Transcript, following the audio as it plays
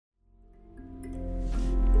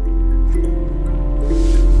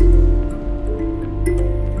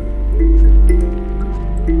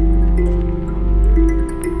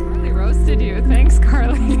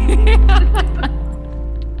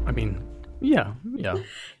Yeah.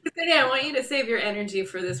 Yeah, I want you to save your energy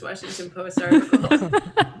for this Washington Post article.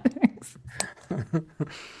 Thanks.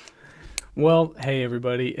 Well, hey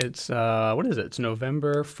everybody, it's what is it? It's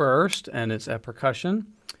November 1st and it's at Percussion.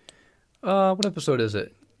 What episode is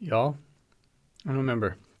it, y'all? I don't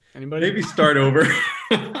remember. Anybody? Maybe start over.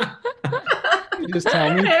 You just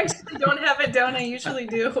tell me. I actually don't have it down. I usually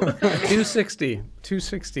do. 260.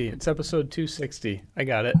 260. It's episode 260. I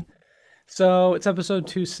got it. So it's episode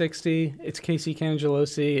 260. It's Casey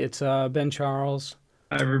Cangelosi. It's Ben Charles.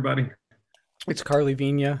 Hi, everybody. It's Carly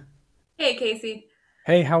Vigna. Hey, Casey.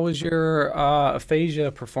 Hey, how was your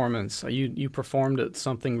aphasia performance? You performed at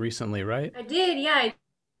something recently, right? I did, yeah.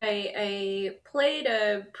 I played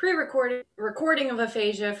a pre-recorded recording of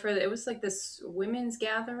Aphasia for it was like this women's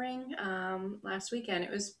gathering last weekend. It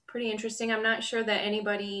was pretty interesting. I'm not sure that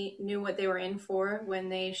anybody knew what they were in for when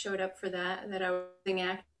they showed up for that I was the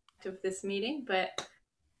act of this meeting, but I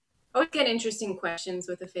always get interesting questions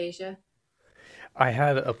with Aphasia. I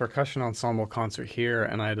had a percussion ensemble concert here,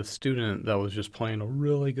 and I had a student that was just playing a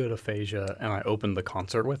really good aphasia, and I opened the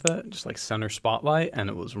concert with it, just like center spotlight, and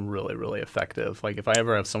it was really, really effective. Like if I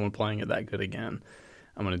ever have someone playing it that good again,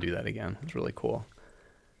 I'm gonna do that again. It's really cool.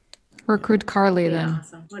 Recruit Carly Yeah, then.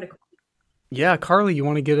 awesome. Yeah, Carly, you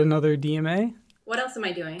want to get another DMA? What else am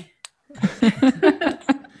I doing?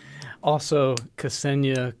 Also,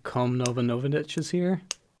 Ksenia Komnova-Novinic is here.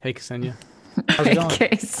 Hey, Ksenia. How's it Hey, going?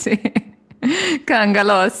 Casey.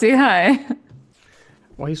 Kangalosi, hi.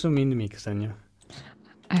 Why are you so mean to me, Ksenia?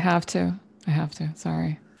 I have to.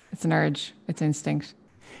 Sorry. It's an urge. It's instinct.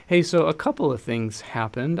 Hey, so a couple of things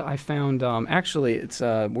happened. I found actually it's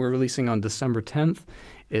we're releasing on December 10th.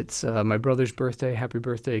 It's my brother's birthday. Happy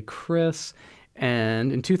birthday, Chris.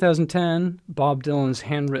 And in 2010, Bob Dylan's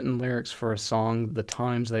handwritten lyrics for a song, The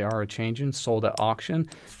Times They Are A-Changin', sold at auction,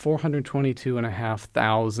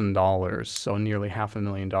 $422,500, so nearly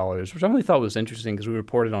 $500,000, which I really thought was interesting because we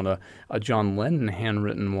reported on a John Lennon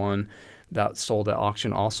handwritten one that sold at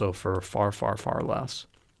auction also for far, far, far less.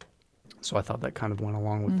 So I thought that kind of went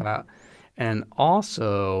along with that. And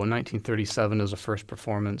also, 1937 is a first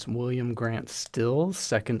performance. William Grant Still's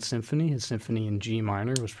Second Symphony, his symphony in G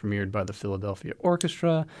minor, was premiered by the Philadelphia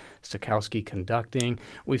Orchestra, Stokowski conducting.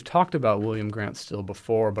 We've talked about William Grant Still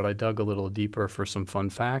before, but I dug a little deeper for some fun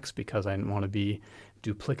facts because I didn't want to be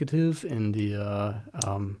duplicative in the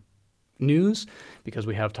news, because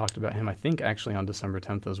we have talked about him, I think, actually on December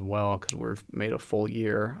 10th as well, because we've made a full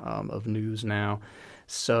year of news now.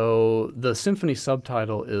 So the symphony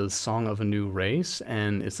subtitle is Song of a New Race,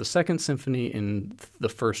 and it's the second symphony in the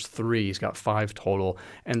first three. He's got 5 total,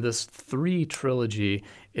 and this 3 trilogy,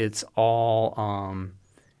 it's all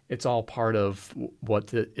part of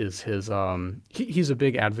what is his. He's a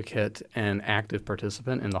big advocate and active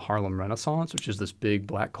participant in the Harlem Renaissance, which is this big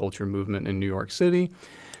Black culture movement in New York City.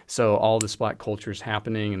 So all this Black culture is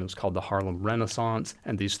happening, and it was called the Harlem Renaissance.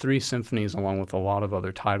 And these 3 symphonies, along with a lot of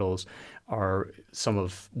other titles, are some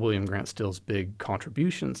of William Grant Still's big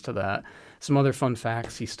contributions to that. Some other fun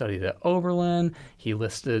facts: he studied at Oberlin. He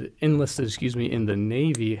enlisted in the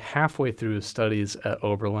Navy halfway through his studies at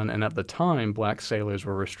Oberlin. And at the time, Black sailors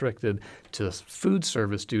were restricted to food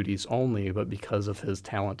service duties only. But because of his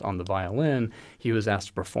talent on the violin, he was asked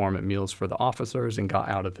to perform at meals for the officers and got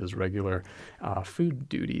out of his regular food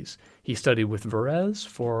duties. He studied with Varese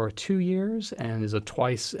for 2 years and is a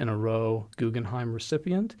twice in a row Guggenheim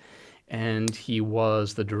recipient. And he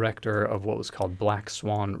was the director of what was called Black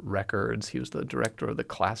Swan Records. He was the director of the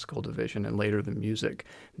classical division and later the music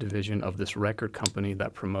division of this record company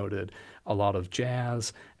that promoted a lot of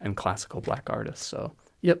jazz and classical Black artists. So,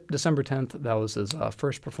 yep, December 10th, that was his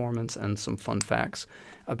first performance, and some fun facts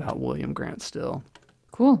about William Grant Still.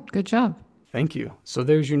 Cool. Good job. Thank you. So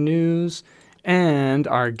there's your news. And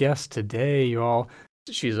our guest today, y'all,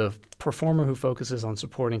 she's a performer who focuses on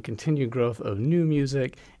supporting continued growth of new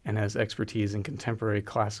music and has expertise in contemporary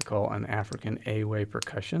classical and African A-way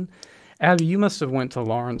percussion. Abby, you must have went to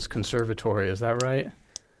Lawrence Conservatory, is that right?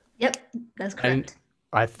 Yep, that's correct.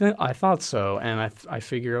 I thought so, and I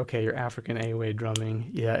figure, okay, you're African A-way drumming.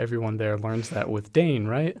 Yeah, everyone there learns that with Dane,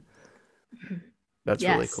 right? That's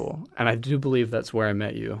really Yes. cool. And I do believe that's where I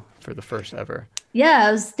met you for the first ever. Yeah,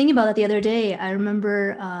 I was thinking about that the other day. I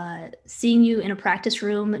remember seeing you in a practice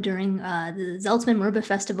room during the Zeltzman Marimba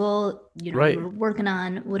Festival. Right. You were working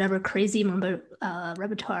on whatever crazy marimba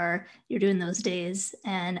repertoire you're doing those days.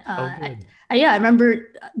 And Good. I remember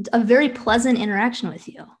a very pleasant interaction with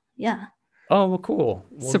you. Yeah. Oh, well, cool.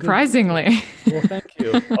 Well, Surprisingly. Well, thank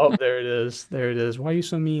you. Oh, there it is. There it is. Why are you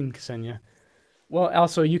so mean, Ksenia? Well,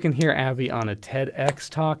 also, you can hear Abby on a TEDx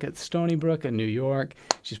talk at Stony Brook in New York.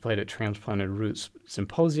 She's played at Transplanted Roots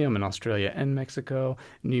Symposium in Australia and Mexico,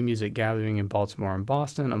 New Music Gathering in Baltimore and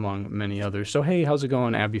Boston, among many others. So, hey, how's it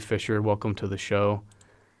going, Abby Fisher? Welcome to the show.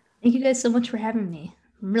 Thank you guys so much for having me.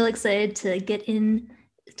 I'm really excited to get in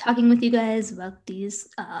talking with you guys about these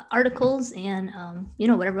articles and,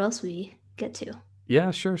 whatever else we get to.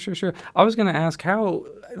 Yeah, sure, sure, sure. I was going to ask how,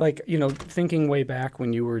 like, thinking way back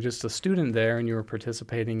when you were just a student there and you were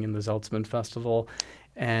participating in the Zeltzman Festival,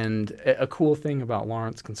 and a cool thing about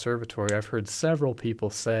Lawrence Conservatory, I've heard several people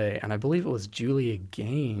say, and I believe it was Julia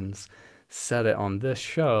Gaines said it on this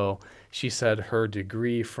show. She said her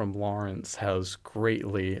degree from Lawrence has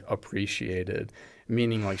greatly appreciated,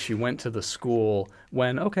 meaning like she went to the school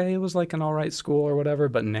when, okay, it was like an all right school or whatever,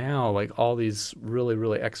 but now like all these really,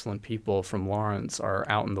 really excellent people from Lawrence are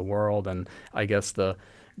out in the world, and I guess the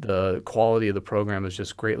quality of the program is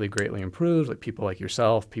just greatly, greatly improved. Like people like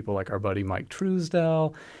yourself, people like our buddy Mike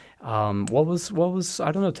Truesdell. What was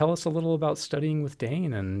I don't know, tell us a little about studying with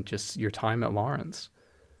Dane and just your time at Lawrence.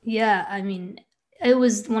 Yeah, I mean, it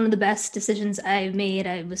was one of the best decisions I made.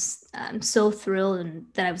 I'm so thrilled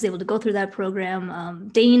that I was able to go through that program.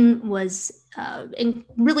 Dane was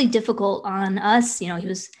really difficult on us.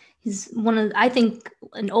 He's one of, I think,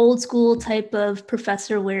 an old school type of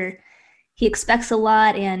professor where he expects a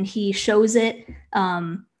lot and he shows it.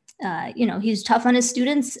 He's tough on his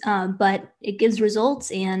students, but it gives results.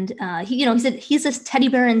 And he said he's a teddy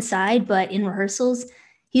bear inside, but in rehearsals,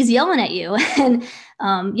 he's yelling at you. And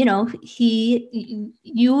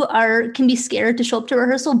can be scared to show up to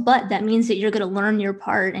rehearsal, but that means that you're going to learn your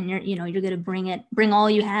part and you're going to bring all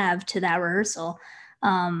you have to that rehearsal.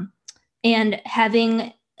 And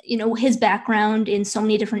having his background in so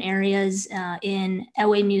many different areas, in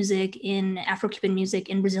Ewe music, in Afro-Cuban music,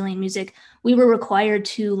 in Brazilian music, we were required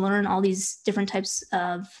to learn all these different types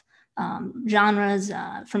of genres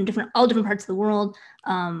from all different parts of the world.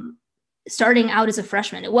 Starting out as a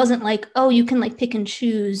freshman, it wasn't like, oh, you can like pick and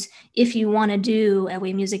choose if you want to do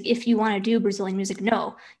Ewe music, if you want to do Brazilian music.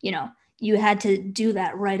 No, you had to do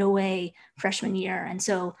that right away freshman year. And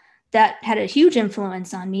so that had a huge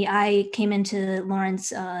influence on me. I came into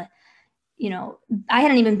Lawrence, I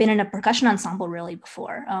hadn't even been in a percussion ensemble really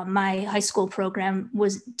before. My high school program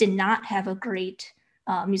did not have a great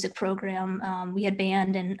music program. We had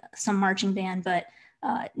band and some marching band, but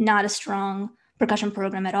not a strong percussion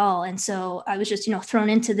program at all. And so I was just, thrown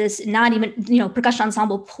into this, not even, percussion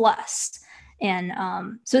ensemble plus. And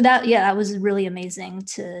so that was really amazing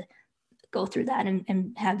to go through that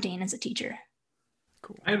and have Dane as a teacher.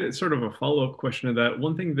 Cool. I had sort of a follow-up question to that.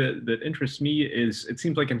 One thing that interests me is it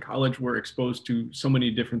seems like in college we're exposed to so many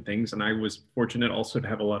different things. And I was fortunate also to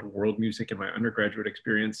have a lot of world music in my undergraduate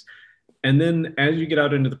experience. And then as you get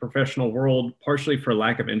out into the professional world, partially for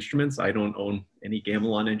lack of instruments, I don't own any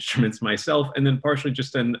gamelan instruments myself, and then partially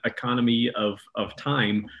just an economy of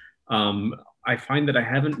time, I find that I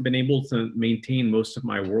haven't been able to maintain most of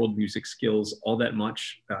my world music skills all that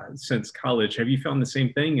much since college. Have you found the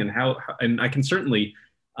same thing? And I can certainly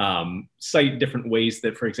cite different ways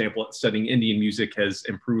that, for example, studying Indian music has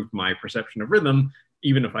improved my perception of rhythm,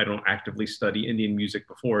 even if I don't actively study Indian music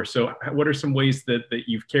before. So what are some ways that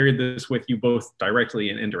you've carried this with you both directly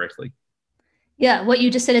and indirectly? Yeah, what you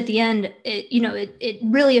just said at the end, it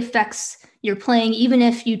really affects your playing. Even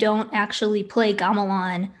if you don't actually play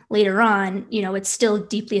gamelan later on, it's still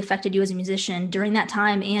deeply affected you as a musician during that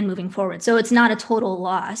time and moving forward. So it's not a total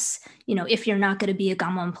loss, if you're not going to be a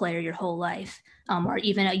gamelan player your whole life, or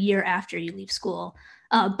even a year after you leave school.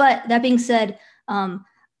 But that being said,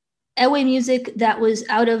 Ewe music that was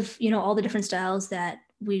out of, all the different styles that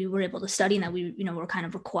we were able to study and that we, were kind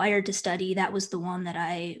of required to study, that was the one that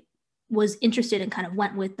I was interested and kind of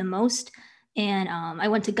went with the most. And I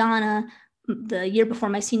went to Ghana the year before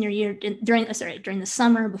my senior year, during the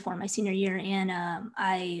summer before my senior year. And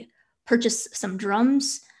I purchased some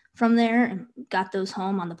drums from there and got those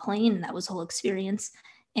home on the plane. And that was a whole experience.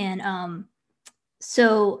 And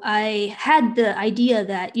so I had the idea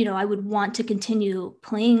that, I would want to continue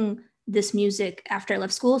playing this music after I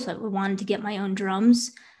left school. So I wanted to get my own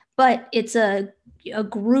drums, but it's a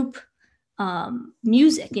group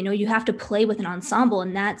music, you have to play with an ensemble.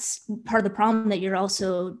 And that's part of the problem that you're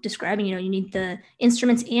also describing. You need the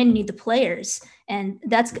instruments and you need the players. And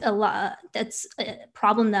that's a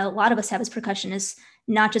problem that a lot of us have as percussionists,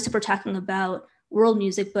 not just if we're talking about world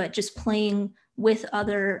music, but just playing with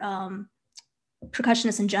other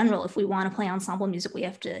percussionists in general. If we want to play ensemble music, we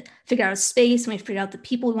have to figure out a space, and we have to figure out the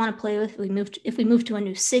people we want to play with. If we move to a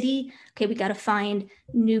new city, okay, we got to find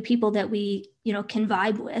new people that we, can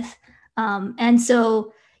vibe with. And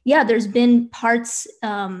so, yeah, there's been parts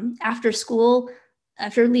after school,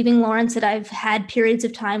 after leaving Lawrence, that I've had periods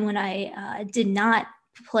of time when I did not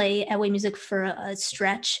play Elway music for a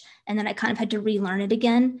stretch, and then I kind of had to relearn it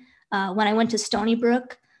again. When I went to Stony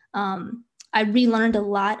Brook, I relearned a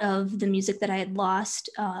lot of the music that I had lost,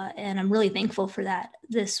 and I'm really thankful for that.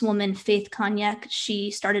 This woman, Faith Cognac,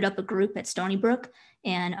 she started up a group at Stony Brook,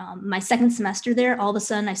 and my second semester there, all of a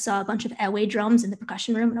sudden I saw a bunch of Elway drums in the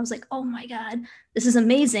percussion room, and I was like, oh my God, this is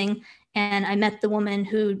amazing. And I met the woman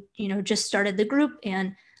who, just started the group, and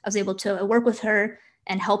I was able to work with her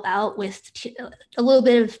and help out with a little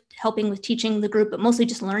bit of helping with teaching the group, but mostly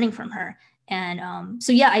just learning from her. And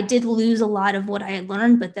so, yeah, I did lose a lot of what I had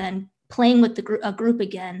learned, but then playing with a group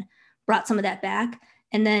again brought some of that back.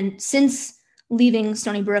 And then since leaving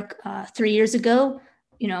Stony Brook 3 years ago,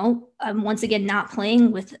 I'm once again not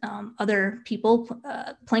playing with other people,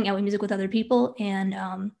 playing Elway music with other people. And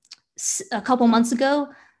a couple months ago,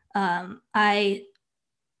 I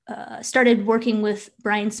started working with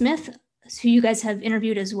Brian Smith, who you guys have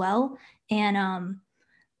interviewed as well. And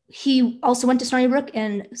he also went to Stony Brook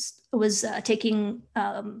and was taking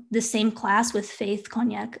the same class with Faith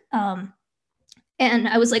Cognac. And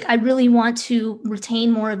I was like, I really want to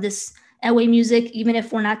retain more of this Elway music, even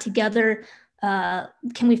if we're not together.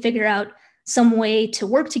 Can we figure out some way to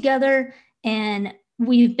work together? And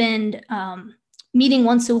we've been meeting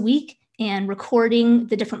once a week and recording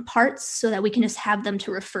the different parts so that we can just have them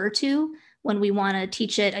to refer to when we want to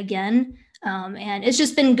teach it again. And it's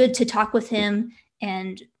just been good to talk with him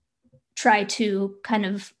and try to kind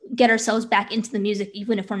of get ourselves back into the music,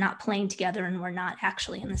 even if we're not playing together and we're not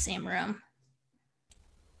actually in the same room.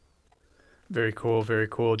 Very cool, very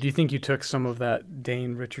cool. Do you think you took some of that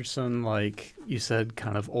Dane Richardson, like you said,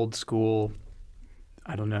 kind of old school,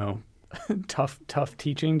 I don't know, tough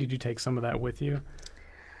teaching? Did you take some of that with you?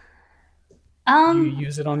 Do you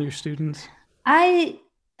use it on your students? I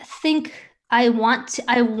think I want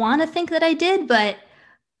to think that I did, but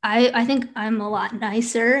I think I'm a lot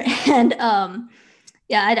nicer. And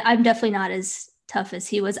yeah, I'm definitely not as tough as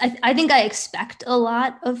he was. I think I expect a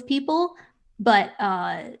lot of people, but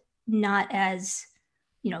not as,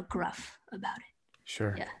 gruff about it.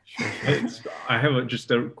 Sure. Yeah. Sure. I have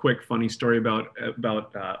just a quick funny story about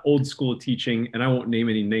old school teaching, and I won't name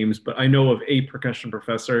any names, but I know of a percussion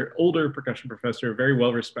professor, older percussion professor, very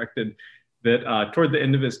well respected, that toward the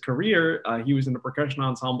end of his career, he was in a percussion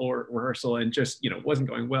ensemble rehearsal and just, wasn't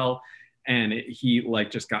going well. And he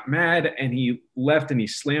just got mad and he left and he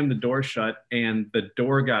slammed the door shut and the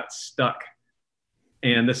door got stuck.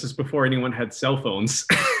 And this is before anyone had cell phones.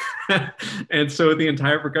 And so the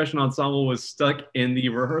entire percussion ensemble was stuck in the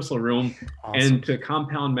rehearsal room. Awesome. And to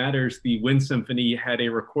compound matters, the Wind Symphony had a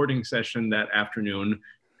recording session that afternoon.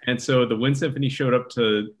 And so the Wind Symphony showed up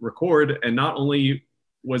to record, and not only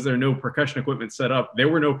was there no percussion equipment set up, there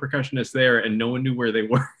were no percussionists there and no one knew where they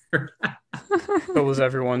were. But was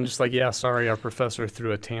everyone just like, yeah, sorry, our professor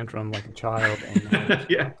threw a tantrum like a child? And,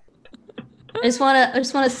 yeah. I just want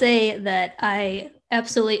to say that I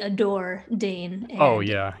absolutely adore Dane. And oh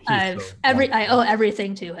yeah, I owe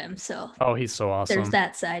everything to him. So he's so awesome. There's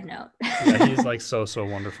that side note. Yeah, he's so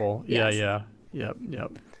wonderful. Yes. Yeah.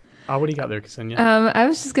 Yep. What do you got there, Ksenia? I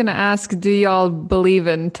was just gonna ask, do y'all believe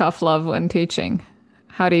in tough love when teaching?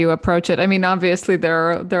 How do you approach it? I mean, obviously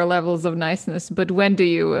there are levels of niceness, but when do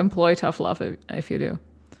you employ tough love if you do?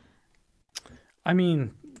 I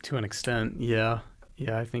mean, to an extent, yeah,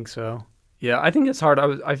 I think so. Yeah, I think it's hard.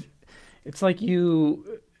 It's like you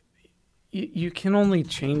can only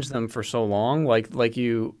change them for so long. Like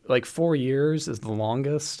 4 years is the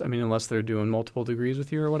longest. I mean, unless they're doing multiple degrees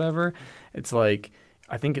with you or whatever. It's like,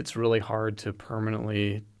 I think it's really hard to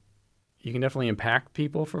permanently. You can definitely impact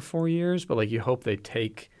people for 4 years, but you hope they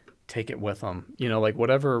take it with them.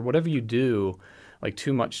 Whatever you do,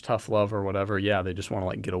 too much tough love or whatever. Yeah, they just want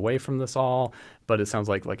to get away from this all. But it sounds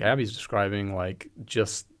like Abby's describing,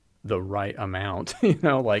 just the right amount,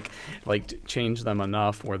 change them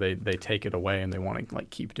enough where they take it away and they want to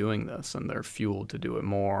keep doing this and they're fueled to do it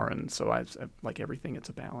more. And so I like everything, it's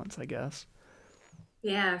a balance, I guess.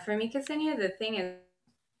 Yeah, for me, Ksenia, the thing is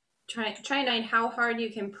trying to find how hard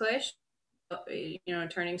you can push,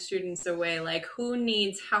 turning students away. Who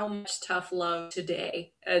needs how much tough love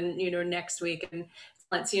today and, next week? And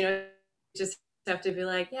let's, just have to be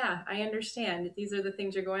yeah, I understand. These are the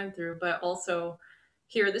things you're going through, but also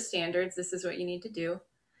here are the standards. This is what you need to do.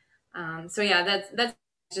 So yeah, that's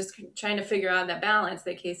just trying to figure out that balance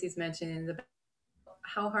that Casey's mentioning.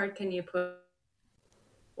 How hard can you put,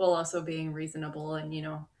 while also being reasonable, and we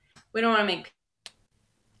don't want to make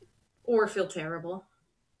or feel terrible.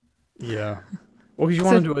 Yeah. Well, 'cause you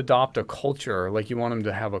want So them to adopt a culture, like you want them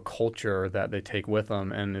to have a culture that they take with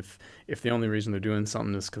them. And if the only reason they're doing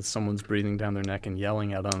something is because someone's breathing down their neck and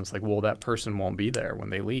yelling at them, it's like, well, that person won't be there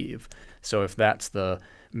when they leave. So if that's the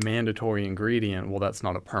mandatory ingredient, well, that's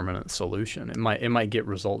not a permanent solution. It might get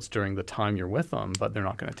results during the time you're with them, but they're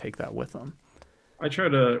not going to take that with them. I try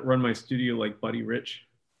to run my studio like Buddy Rich.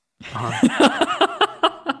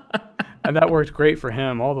 And that worked great for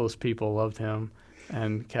him. All those people loved him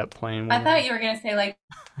and kept playing with I him. thought you were gonna say like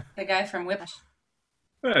the guy from Whiplash.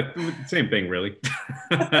 Same thing, really.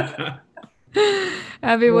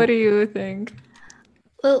 Abby, what do you think?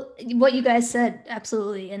 Well, what you guys said,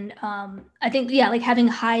 absolutely. And I think, yeah, like having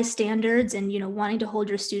high standards and, wanting to hold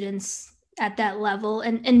your students at that level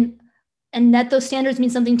and that those standards mean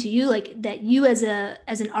something to you, like that you as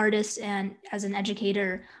an artist and as an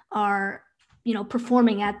educator are,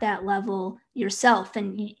 performing at that level yourself,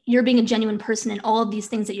 and you're being a genuine person in all of these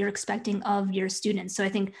things that you're expecting of your students. So I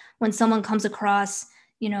think when someone comes across,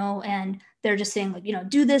 and they're just saying like,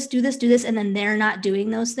 do this, do this, do this, and then they're not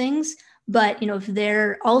doing those things, but if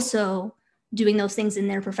they're also doing those things in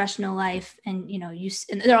their professional life, and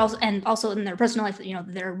and they're also in their personal life,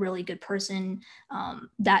 they're a really good person,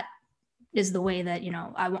 that is the way that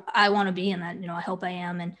I want to be, and that I hope I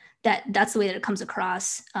am, and that's the way that it comes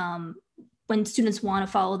across. When students want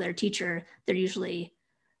to follow their teacher, they're usually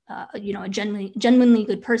a genuinely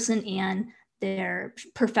good person, and they're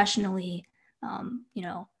professionally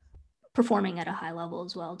performing at a high level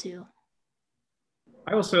as well too.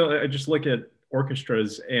 I just look at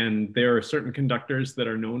orchestras, and there are certain conductors that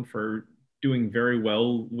are known for doing very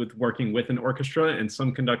well with working with an orchestra, and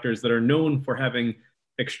some conductors that are known for having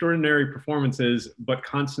extraordinary performances, but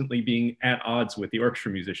constantly being at odds with the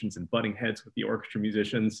orchestra musicians and butting heads with the orchestra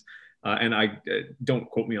musicians. And I don't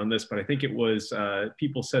quote me on this, but I think it was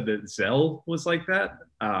people said that Zell was like that,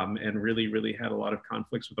 and really, really had a lot of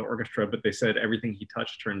conflicts with the orchestra, but they said everything he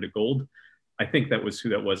touched turned to gold. I think that was who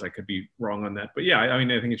that was. I could be wrong on that. But yeah, I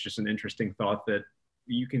mean, I think it's just an interesting thought that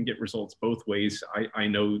you can get results both ways. I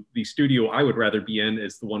know the studio I would rather be in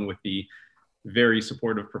is the one with the very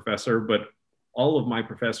supportive professor, but all of my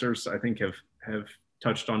professors, I think, have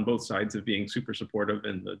touched on both sides of being super supportive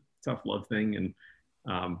and the tough love thing. And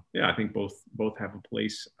yeah, I think both have a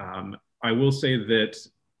place. I will say that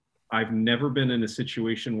I've never been in a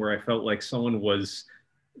situation where I felt like someone was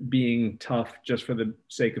being tough just for the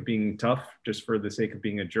sake of being tough, just for the sake of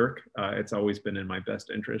being a jerk. It's always been in my best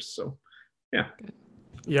interest. So yeah.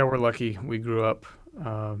 Yeah, we're lucky. We grew up,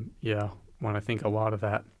 when I think a lot of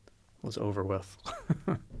that was over with.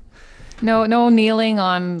 No kneeling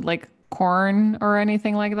on like corn or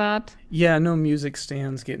anything like that. Yeah, no music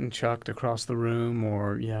stands getting chucked across the room,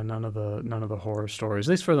 or none of the horror stories.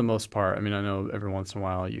 At least for the most part. I mean, I know every once in a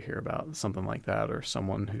while you hear about something like that, or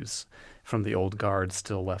someone who's from the old guard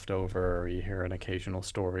still left over, or you hear an occasional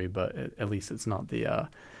story, but at least it's not the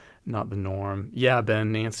norm. Yeah,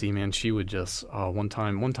 Ben, Nancy, man, she would just one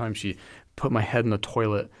time she put my head in the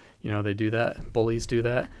toilet. They do that. Bullies do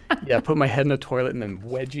that. Yeah, put my head in the toilet and then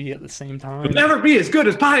wedgie at the same time. You'll never be as good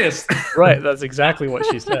as Pius. Right, that's exactly what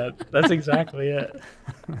she said. That's exactly it.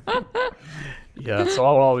 Yeah, so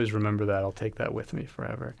I'll always remember that. I'll take that with me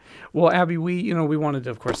forever. Well, Abby, we wanted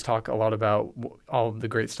to, of course, talk a lot about all of the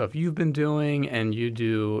great stuff you've been doing, and you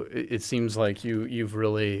do. It seems like you've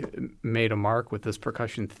really made a mark with this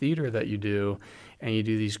percussion theater that you do, and you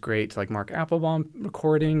do these great like Mark Applebaum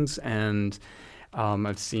recordings, and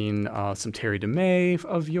I've seen some Terry DeMay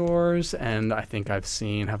of yours, and I think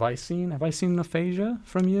have I seen Aphasia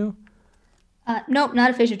from you? Nope, not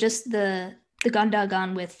Aphasia, just the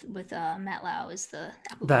Gundagon with Matt Lau is the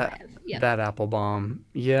Applebaum I have. Yep. That Applebaum.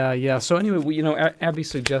 Yeah. So anyway, Abby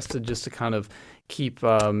suggested just to kind of keep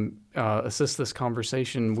assist this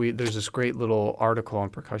conversation. There's this great little article on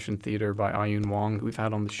percussion theater by Ayun Wong we've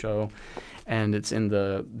had on the show, and it's in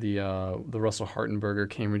the Russell Hartenberger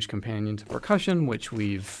Cambridge Companion to Percussion, which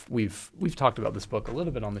we've talked about this book a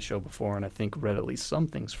little bit on the show before, and I think read at least some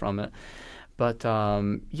things from it. But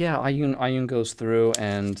Ayun goes through,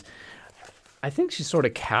 and I think she's sort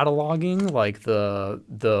of cataloging like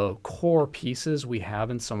the core pieces we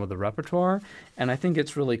have in some of the repertoire. And I think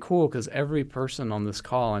it's really cool because every person on this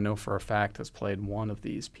call, I know for a fact, has played one of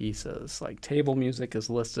these pieces. Like table music is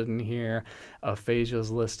listed in here, aphasia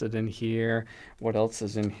is listed in here. What else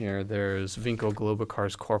is in here? There's Vinko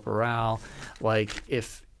Globakar's Corporal. Like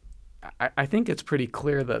I think it's pretty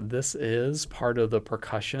clear that this is part of the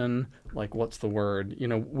percussion, like what's the word?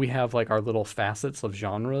 We have like our little facets of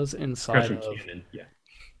genres inside Percussion of canon,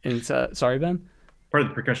 yeah. Sorry, Ben? part of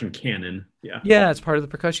the percussion canon. Yeah. Yeah, it's part of the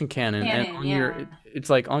percussion canon. And Canon, on your yeah. it's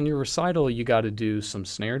like on your recital, you got to do some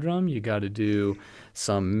snare drum, you got to do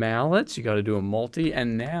some mallets, you got to do a multi,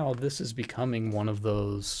 and now this is becoming one of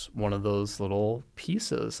those little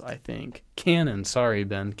pieces, I think. Canon, sorry,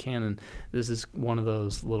 Ben, canon. This is one of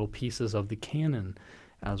those little pieces of the canon,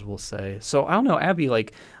 as we'll say. So I don't know, Abby,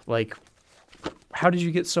 like how did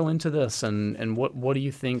you get so into this, and what do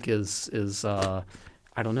you think is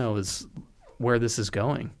I don't know, is where this is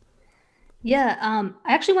going? Yeah,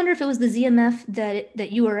 I actually wonder if it was the ZMF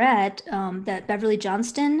that you were at, that Beverly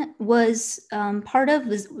Johnston was part of.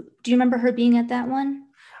 Do you remember her being at that one?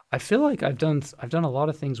 I feel like I've done a lot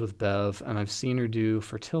of things with Bev, and I've seen her do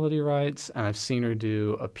fertility rites, and I've seen her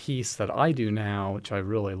do a piece that I do now, which I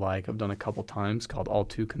really like. I've done a couple times called "All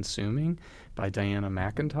Too Consuming" by Diana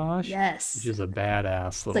McIntosh, which Yes, is a badass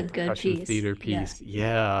it's a little good percussion piece. theater Yeah. piece.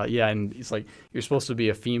 Yeah, yeah, and it's like you're supposed to be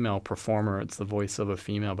a female performer. It's the voice of a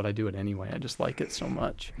female, but I do it anyway. I just like it so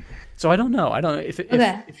much. So I don't know. I don't know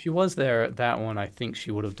Okay. if she was there at that one. I think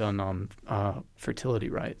she would have done fertility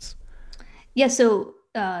rites. Yeah, so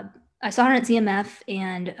I saw her at ZMF,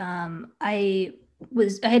 and I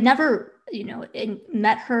had never,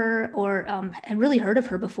 met her or had really heard of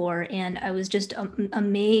her before, and I was just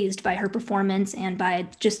amazed by her performance and by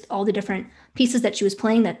just all the different pieces that she was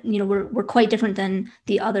playing that were quite different than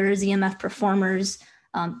the other ZMF performers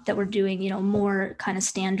that were doing more kind of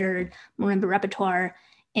standard marimba repertoire,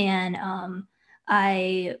 and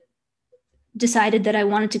I decided that I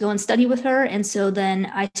wanted to go and study with her. And so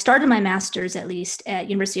then I started my master's, at least at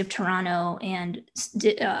University of Toronto, and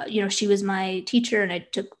she was my teacher, and I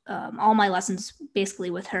took all my lessons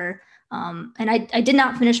basically with her. And I did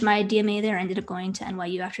not finish my DMA there. I ended up going to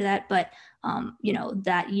NYU after that, but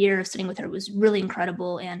that year of studying with her was really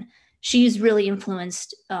incredible, and she's really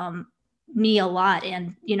influenced me a lot.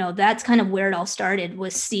 And that's kind of where it all started,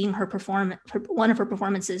 was seeing her perform one of her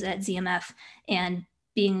performances at ZMF, and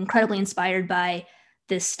being incredibly inspired by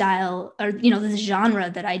this style, or this genre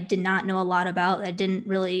that I did not know a lot about. I didn't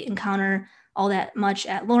really encounter all that much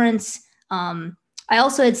at Lawrence. I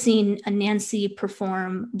also had seen a Nancy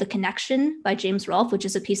perform "The Connection" by James Rolfe, which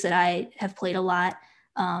is a piece that I have played a lot,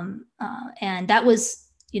 and that was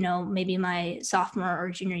maybe my sophomore or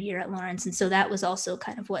junior year at Lawrence, and so that was also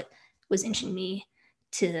kind of what was inching me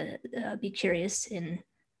to be curious in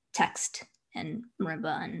text and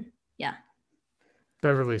marimba, and yeah.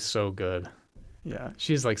 Beverly's so good. Yeah,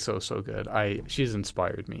 she's like so good. She's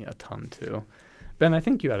inspired me a ton too. Ben, I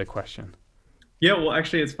think you had a question. Yeah, well,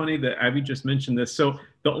 actually, it's funny that Abby just mentioned this. So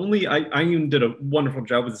I even did a wonderful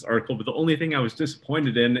job with this article, but the only thing I was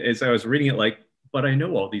disappointed in is I was reading it like, but I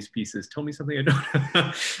know all these pieces. Tell me something I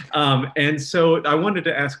don't. And so I wanted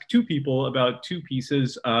to ask two people about two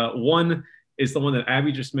pieces. One is the one that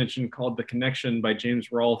Abby just mentioned, called "The Connection" by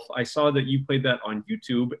James Rolfe. I saw that you played that on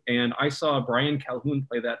YouTube, and I saw Brian Calhoun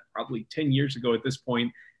play that probably 10 years ago at this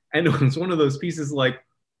point. And it was one of those pieces like,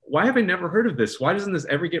 why have I never heard of this? Why doesn't this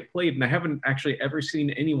ever get played? And I haven't actually ever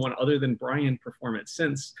seen anyone other than Brian perform it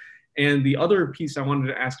since. And the other piece I wanted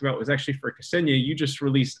to ask about was actually for Ksenia. You just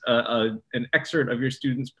released an excerpt of your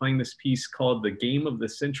students playing this piece called "The Game of the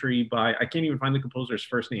Century" by, I can't even find the composer's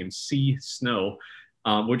first name, C. Snow.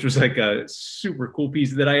 Which was like a super cool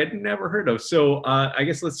piece that I had never heard of. So I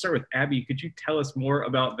guess let's start with Abby. Could you tell us more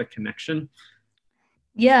about "The Connection"?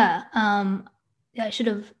 Yeah, yeah, I should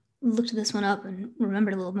have looked this one up and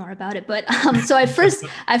remembered a little more about it. But so I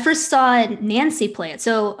first saw Nancy play it.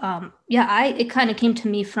 So yeah, it kind of came to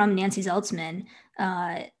me from Nancy Zeltzman,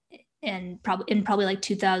 and probably like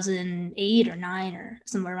 2008 or 9 or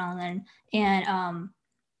somewhere around then. And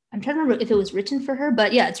I'm trying to remember if it was written for her,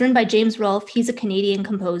 but yeah, it's written by James Rolfe. He's a Canadian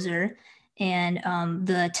composer, and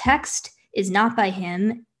the text is not by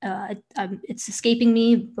him. It's escaping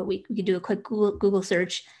me, but we could do a quick Google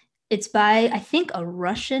search. It's by, I think, a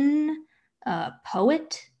Russian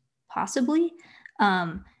poet, possibly.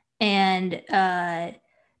 And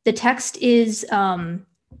the text is not,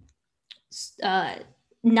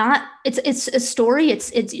 it's a story.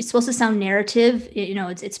 It's supposed to sound narrative.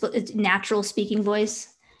 It's natural speaking voice.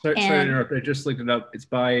 Sorry to interrupt. I just looked it up. It's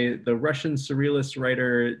by the Russian surrealist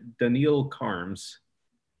writer Daniil Karms.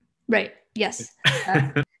 Right. Yes.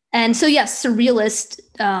 And so yes, surrealist.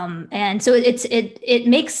 And so it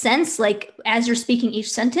makes sense, like as you're speaking each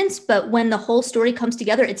sentence, but when the whole story comes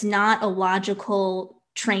together, it's not a logical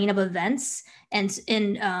train of events, and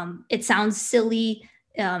it sounds silly.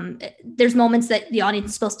 There's moments that the audience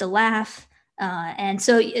is supposed to laugh, and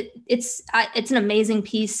so it's an amazing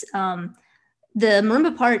piece. The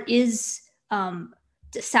marimba part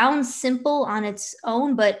sounds simple on its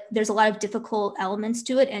own, but there's a lot of difficult elements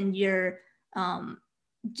to it, and you're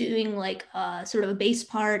doing like sort of a bass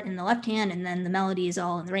part in the left hand and then the melody is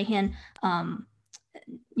all in the right hand.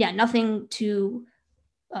 Yeah, nothing too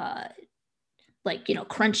like, you know,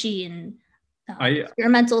 crunchy and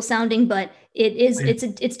experimental sounding, but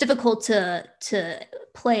it's difficult to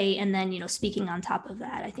play, and then, you know, speaking on top of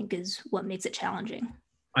that, I think, is what makes it challenging.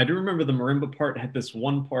 I do remember the marimba part had this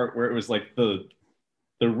one part where it was like the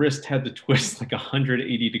wrist had to twist like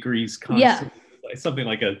 180 degrees constantly. Yeah. Something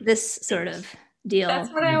like this sort of deal.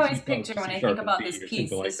 That's what I always picture when I think about this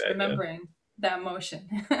piece, like is remembering that motion.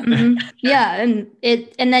 Yeah, and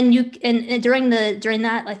then during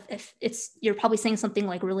that, like, you're probably saying something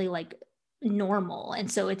like really like normal,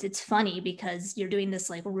 and so it's funny because you're doing this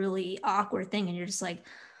like really awkward thing, and you're just like,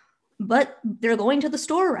 but they're going to the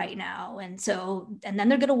store right now, and then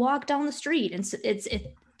they're gonna walk down the street, and so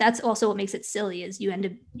that's also what makes it silly, is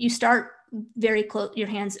you start very close, your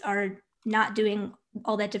hands are not doing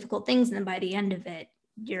all that difficult things, and then by the end of it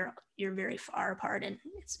you're very far apart, and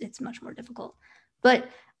it's much more difficult. But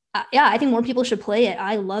yeah, I think more people should play it.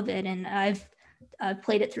 I love it, and I've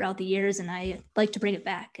played it throughout the years, and I like to bring it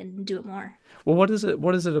back and do it more. Well, what is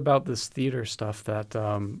it about this theater stuff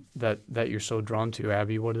that you're so drawn to,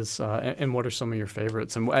 Abby? What is and what are some of your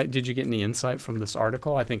favorites? And did you get any insight from this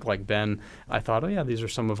article? I think, like Ben, I thought, oh yeah, these are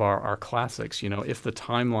some of our classics. You know, if the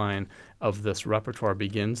timeline of this repertoire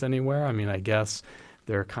begins anywhere, I mean, I guess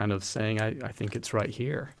they're kind of saying, I think it's right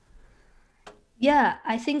here. Yeah,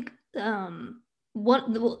 I think the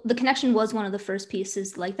Connection was one of the first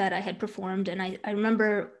pieces like that I had performed, and I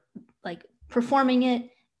remember like performing it,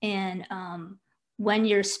 and when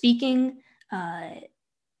you're speaking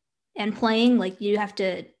and playing, like, you have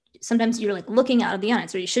to, sometimes you're like looking out of the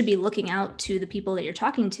audience, or you should be looking out to the people that you're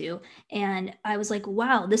talking to, and I was like,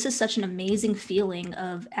 wow, this is such an amazing feeling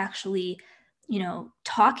of actually, you know,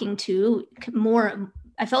 talking to more.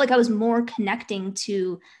 I felt like I was more connecting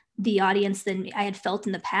to the audience than I had felt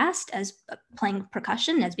in the past as playing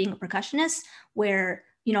percussion, as being a percussionist, where,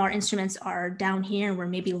 you know, our instruments are down here and we're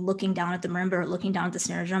maybe looking down at the marimba or looking down at the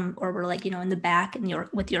snare drum, or we're like, you know, in the back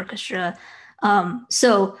with the orchestra.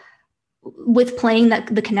 So with playing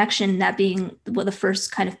the Connection, that being the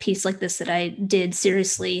first kind of piece like this that I did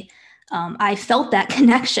seriously, I felt that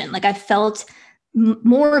connection. Like, I felt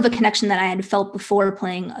more of a connection that I had felt before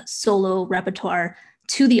playing a solo repertoire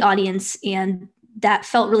to the audience, and that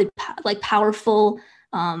felt really powerful,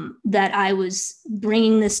 that I was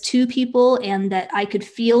bringing this to people and that I could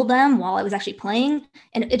feel them while I was actually playing.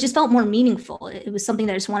 And it just felt more meaningful. It was something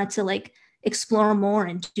that I just wanted to like explore more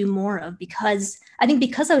and do more of, because I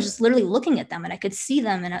was just literally looking at them and I could see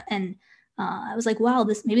them. And I was like, wow,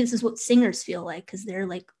 maybe this is what singers feel like, because they're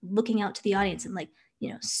like looking out to the audience and like, you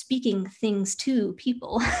know, speaking things to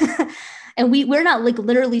people. And we're not like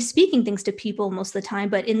literally speaking things to people most of the time,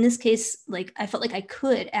 but in this case, like, I felt like I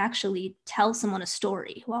could actually tell someone a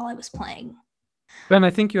story while I was playing. Ben, I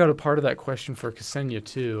think you had a part of that question for Ksenia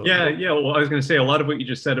too. Yeah. Well, I was going to say a lot of what you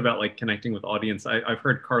just said about like connecting with audience. I've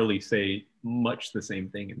heard Carly say much the same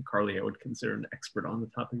thing, and Carly I would consider an expert on the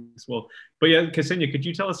topic as well. But yeah, Ksenia, could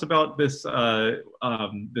you tell us about this? I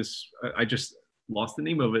just lost the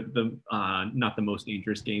name of it. The not the Most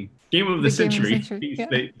Dangerous Game of the Century piece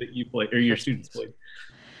that you played, or your students played.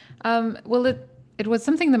 Well, it was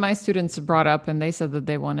something that my students brought up, and they said that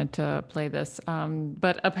they wanted to play this.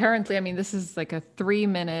 But apparently, I mean, this is like a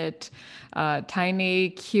 3-minute,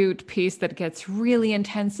 tiny, cute piece that gets really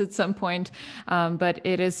intense at some point. But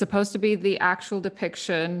it is supposed to be the actual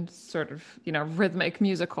depiction, sort of, you know, rhythmic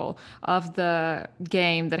musical of the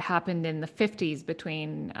game that happened in the 50s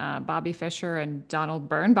between Bobby Fischer and Donald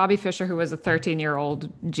Byrne. Bobby Fischer, who was a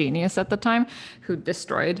 13-year-old genius at the time, who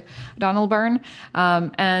destroyed Donald Byrne.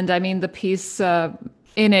 And I mean, the piece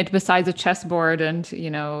in it, besides a chessboard and,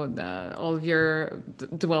 you know, all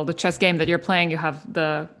of the chess game that you're playing, you have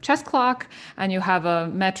the chess clock and you have a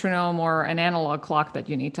metronome or an analog clock that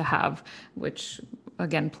you need to have, which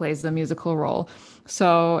again plays the musical role.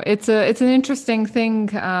 So it's an interesting thing,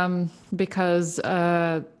 because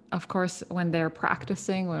of course, when they're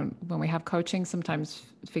practicing, when we have coaching, sometimes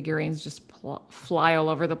figurines just fly all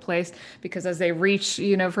over the place, because as they reach,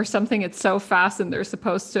 you know, for something, it's so fast and they're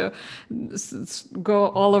supposed to go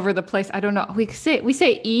all over the place. I don't know. We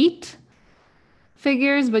say eat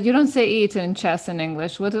figures, but you don't say eat in chess in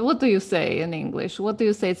English. What do you say in English? What do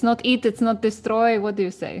you say? It's not eat, it's not destroy. What do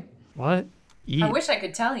you say? What? Eat. I wish I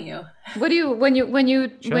could tell you. What do you when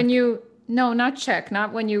you no, not check,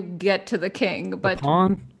 not when you get to the king, but the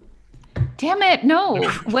pawn? Damn it, no.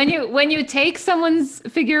 when you take someone's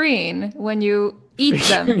figurine, when you eat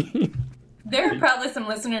them. There are probably some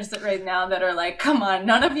listeners right now that are like, come on,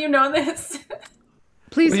 none of you know this.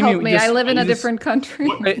 Please What do you help mean? me. I Just- live in a just- different country.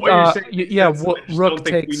 What you're saying is Yeah, that Switch rook don't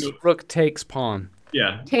think we takes know- rook takes pawn.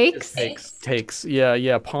 Yeah. Takes? Takes.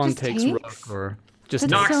 Yeah. Pawn Just takes takes? rook or just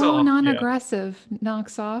That's knocks takes. so off, yeah. non-aggressive.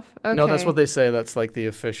 Knocks off. Okay. No, that's what they say. That's like the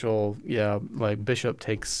official. Yeah, like bishop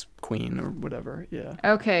takes queen or whatever. Yeah.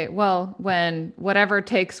 Okay, well, when whatever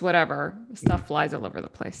takes whatever, stuff flies all over the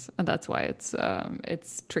place, and that's why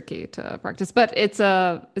it's tricky to practice. But it's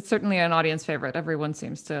certainly an audience favorite. Everyone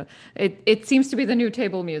seems to it seems to be the new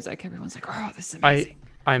table music. Everyone's like, oh, this is amazing.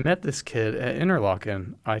 I met this kid at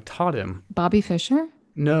Interlochen. I taught him. Bobby Fischer?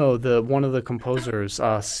 No, one of the composers,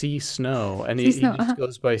 C. Snow, and C. he Snow, just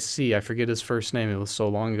goes by C. I forget his first name. It was so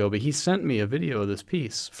long ago, but he sent me a video of this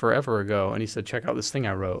piece forever ago, and he said, "Check out this thing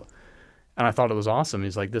I wrote." And I thought it was awesome.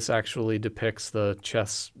 He's like, "This actually depicts the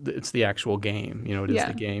chess. It's the actual game. You know, it is Yeah.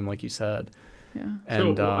 the game, like you said." Yeah.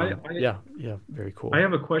 And So, yeah, very cool. I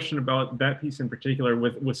have a question about that piece in particular.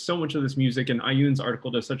 With so much of this music, and Ayun's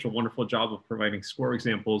article does such a wonderful job of providing score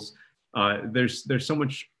examples. There's so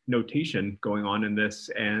much notation going on in this,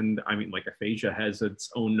 and I mean, like aphasia has its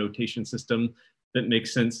own notation system that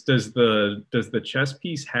makes sense. Does the chess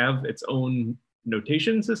piece have its own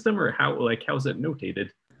notation system, or how's it notated?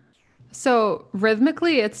 So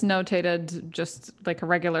rhythmically, it's notated just like a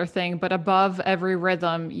regular thing, but above every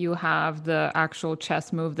rhythm, you have the actual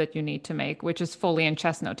chess move that you need to make, which is fully in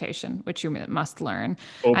chess notation, which you must learn.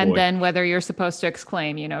 Oh, and boy. then whether you're supposed to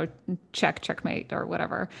exclaim, check, checkmate, or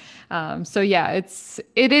whatever. So yeah,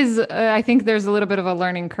 it is. I think there's a little bit of a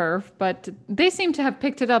learning curve, but they seem to have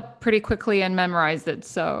picked it up pretty quickly and memorized it.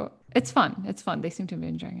 So it's fun. It's fun. They seem to be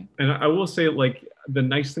enjoying it. And I will say, like, the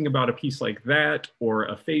nice thing about a piece like that, or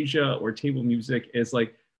aphasia, or table music, is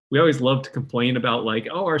like, we always love to complain about, like,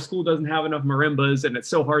 oh, our school doesn't have enough marimbas and it's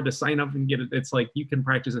so hard to sign up and get it. It's like, you can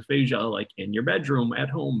practice aphasia like in your bedroom at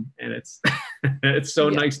home, and it's it's so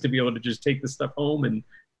nice to be able to just take this stuff home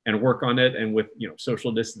and work on it. And with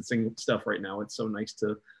social distancing stuff right now, it's so nice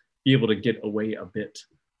to be able to get away a bit.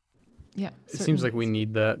 Yeah. It seems like we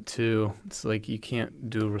need that too. It's like you can't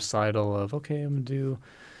do a recital of, okay, I'm gonna do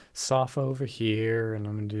Safa over here, and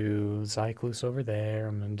I'm gonna do Zyklus over there,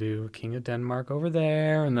 I'm gonna do King of Denmark over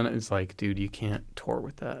there, and then it's like, dude, you can't tour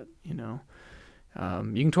with that, You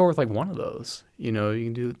can tour with like one of those, you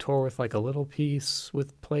can do a tour with like a little piece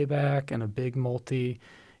with playback and a big multi,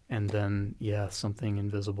 and then something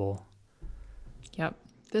invisible. Yep.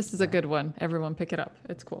 This is a good one. Everyone pick it up.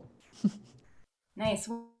 It's cool. Nice.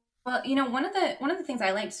 Well, one of the things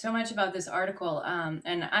I liked so much about this article,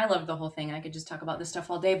 and I love the whole thing. I could just talk about this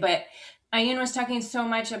stuff all day, but Ayun was talking so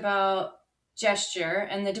much about gesture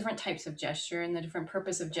and the different types of gesture and the different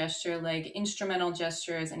purpose of gesture, like instrumental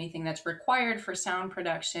gesture is anything that's required for sound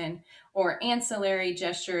production, or ancillary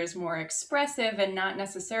gesture is more expressive and not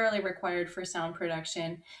necessarily required for sound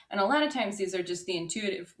production. And a lot of times these are just the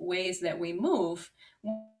intuitive ways that we move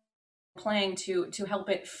playing to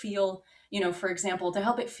help it feel, for example, to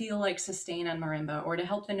help it feel like sustain on marimba, or to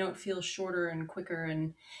help the note feel shorter and quicker,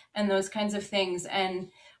 and those kinds of things. And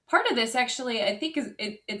part of this actually, I think,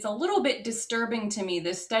 it's a little bit disturbing to me.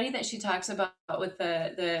 This study that she talks about with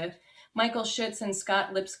the Michael Schutz and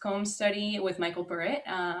Scott Lipscomb study with Michael Burritt.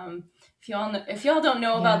 If y'all don't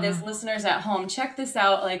know about this, listeners at home, check this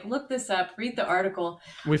out. Like, look this up, read the article.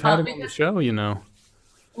 We've had him on the show,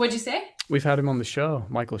 What'd you say? We've had him on the show,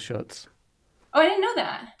 Michael Schutz. Oh, I didn't know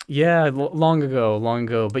that. Yeah, long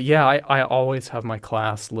ago. But yeah, I always have my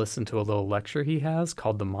class listen to a little lecture he has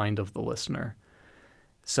called The Mind of the Listener.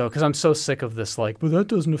 So, because I'm so sick of this, like, but that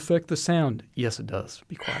doesn't affect the sound. Yes, it does.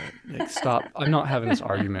 Be quiet. Like, stop. I'm not having this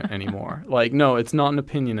argument anymore. Like, no, it's not an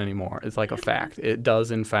opinion anymore. It's like a fact. It does,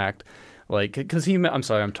 in fact. Like, because I'm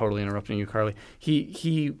sorry, I'm totally interrupting you, Carly.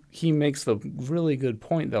 He makes the really good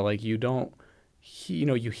point that, like, you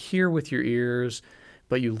hear with your ears,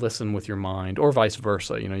 but you listen with your mind, or vice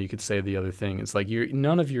versa. You could say the other thing. It's like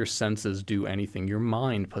none of your senses do anything. Your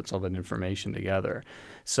mind puts all that information together.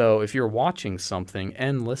 So if you're watching something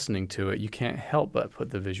and listening to it, you can't help but put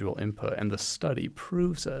the visual input, and the study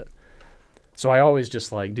proves it. So I always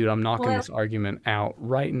just like, dude, I'm knocking this argument out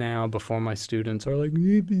right now before my students are like,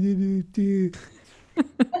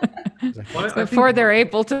 before they're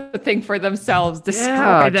able to think for themselves,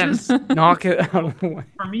 destroy them. Just knock it out of the way.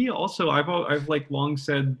 For me, also, I've like long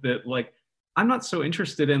said that, like, I'm not so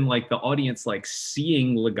interested in like the audience like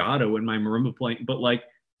seeing legato in my marimba playing, but like,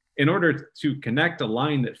 in order to connect a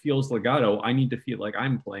line that feels legato, I need to feel like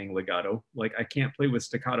I'm playing legato. Like, I can't play with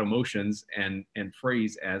staccato motions and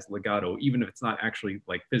phrase as legato, even if it's not actually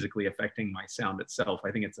like physically affecting my sound itself.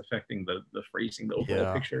 I think it's affecting the phrasing, the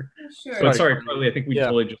overall picture. Sure. But sorry, Carly, I think we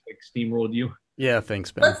totally just like steamrolled you. Yeah,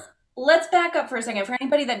 thanks, Ben. let's back up for a second. For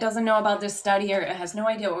anybody that doesn't know about this study or has no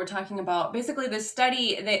idea what we're talking about, basically this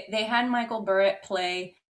study, they had Michael Burritt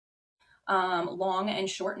play long and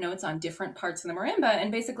short notes on different parts of the marimba.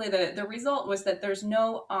 And basically the result was that there's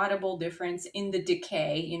no audible difference in the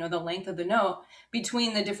decay, the length of the note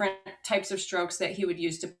between the different types of strokes that he would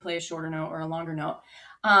use to play a shorter note or a longer note.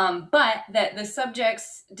 But that the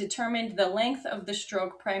subjects determined the length of the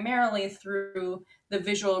stroke primarily through the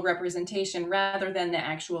visual representation rather than the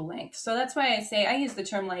actual length. So that's why I use the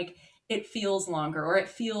term like it feels longer or it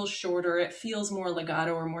feels shorter, it feels more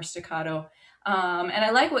legato or more staccato. And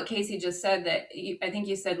I like what Casey just said, that I think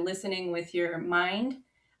you said listening with your mind.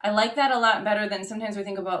 I like that a lot better than sometimes we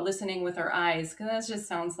think about listening with our eyes, because that just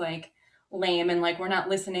sounds like lame and like we're not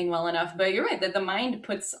listening well enough. But you're right that the mind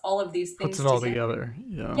puts all of these things Puts it all together.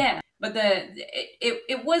 Yeah. Yeah, but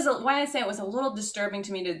it was why I say it was a little disturbing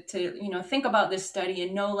to me to think about this study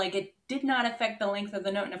and know like it did not affect the length of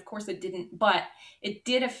the note, and of course it didn't, but it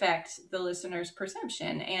did affect the listener's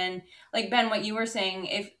perception. And like Ben, what you were saying,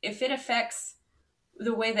 if it affects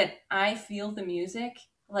the way that I feel the music,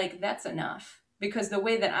 like that's enough, because the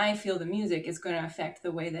way that I feel the music is going to affect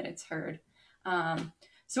the way that it's heard.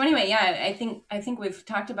 So anyway, yeah, I think we've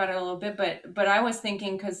talked about it a little bit, but I was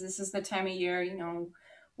thinking, because this is the time of year,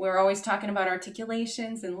 we're always talking about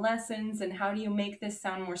articulations and lessons and how do you make this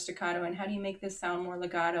sound more staccato and how do you make this sound more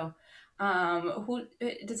legato. Who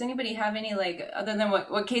does anybody have any, like, other than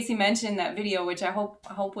what Casey mentioned in that video, which I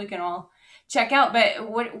hope we can all check out, but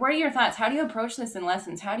what are your thoughts? How do you approach this in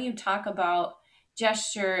lessons? How do you talk about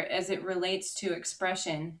gesture as it relates to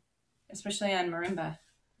expression, especially on marimba?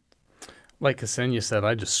 Like Ksenia said,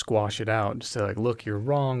 I just squash it out. Just say like, look, you're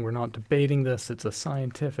wrong. We're not debating this. It's a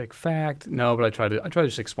scientific fact. No, but I try to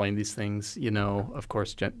just explain these things, of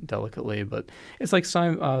course, delicately. But it's like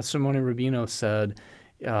Simone Rubino said,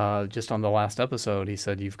 just on the last episode. He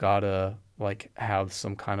said you've got to like have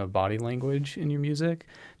some kind of body language in your music,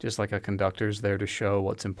 just like a conductor's there to show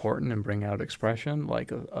what's important and bring out expression.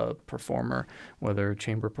 Like a performer, whether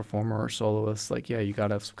chamber performer or soloist, like you got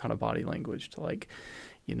to have some kind of body language to like,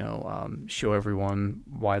 show everyone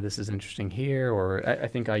why this is interesting here. Or I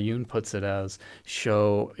think Ayun puts it as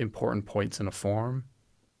show important points in a form.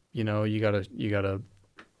 You gotta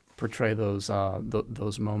portray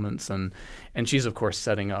those moments, and she's of course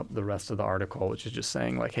setting up the rest of the article, which is just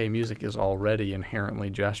saying like, hey, music is already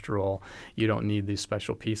inherently gestural. You don't need these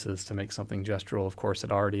special pieces to make something gestural. Of course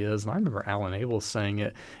it already is. And I remember Alan Abels saying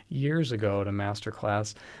it years ago at a master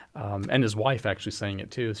class, and his wife actually saying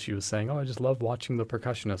it too. She was saying, oh, I just love watching the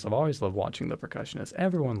percussionists. I've always loved watching the percussionists.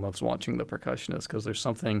 Everyone loves watching the percussionists because there's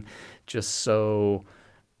something just so,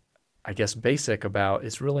 I guess, basic about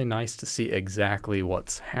it's really nice to see exactly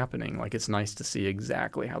what's happening. Like it's nice to see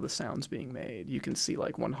exactly how the sound's being made. You can see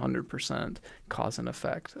like 100% cause and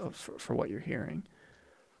effect for what you're hearing.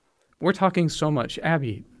 We're talking so much.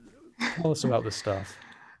 Abby, tell us about this stuff.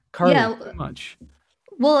 Carly, so much.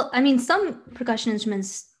 Well, I mean, some percussion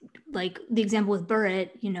instruments, like the example with Burritt,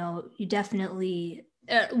 you definitely,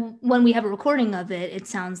 when we have a recording of it, it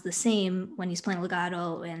sounds the same when he's playing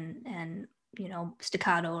legato and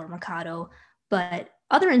staccato or marcato. But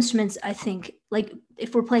other instruments, I think, like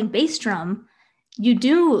if we're playing bass drum,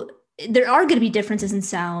 there are going to be differences in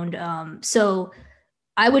sound. So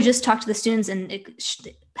I would just talk to the students and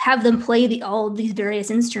have them play all these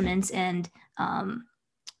various instruments and,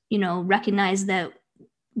 recognize that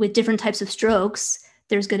with different types of strokes,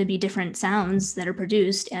 there's going to be different sounds that are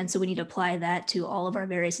produced. And so we need to apply that to all of our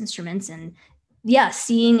various instruments. And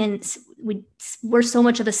seeing, and we're so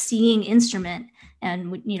much of a seeing instrument, and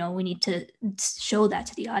we need to show that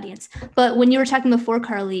to the audience. But when you were talking before,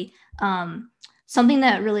 Carly, something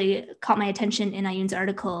that really caught my attention in Ayun's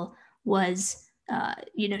article was,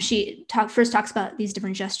 she first talks about these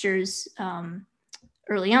different gestures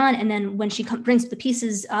early on, and then when she brings the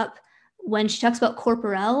pieces up, when she talks about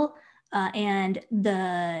corporel and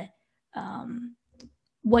the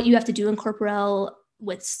what you have to do in corporel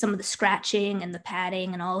with some of the scratching and the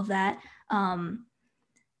padding and all of that,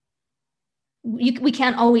 we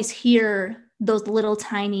can't always hear those little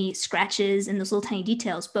tiny scratches and those little tiny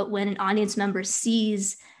details. But when an audience member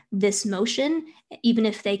sees this motion, even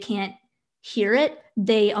if they can't hear it,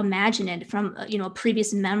 they imagine it from a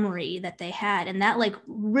previous memory that they had, and that like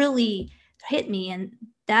really hit me. And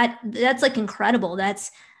that's like incredible. That's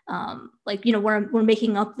we're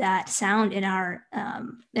making up that sound in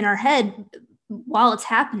our head while it's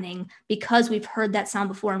happening, because we've heard that sound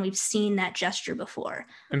before and we've seen that gesture before.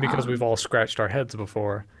 And because we've all scratched our heads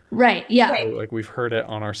before. Right. Yeah. So, like we've heard it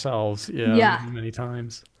on ourselves. Yeah. Many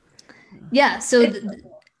times. Yeah. So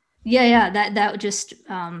that just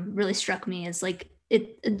really struck me as like,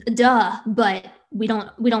 duh, but we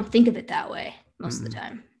don't think of it that way most of the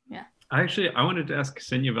time. Yeah. I wanted to ask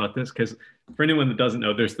Ksenia about this because for anyone that doesn't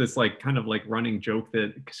know, there's this like kind of like running joke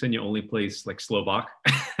that Ksenia only plays like slow Bach.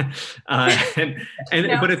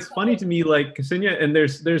 But it's funny to me, like Ksenia, and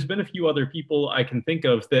there's been a few other people I can think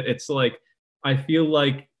of that it's like, I feel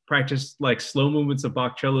like practice like slow movements of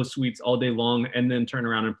Bach cello suites all day long and then turn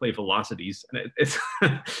around and play velocities. And it's,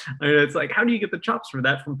 I mean, it's like, how do you get the chops for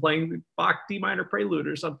that from playing Bach D minor prelude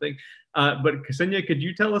or something? But Ksenia, could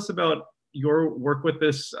you tell us about your work with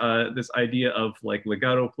this this idea of like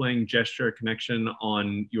legato playing, gesture, connection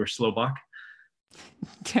on your slow Bach?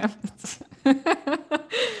 Damn it.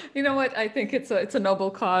 You know what? I think it's a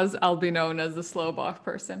noble cause. I'll be known as the slow Bach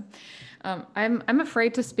person. I'm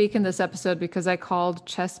afraid to speak in this episode because I called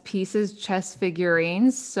chess pieces chess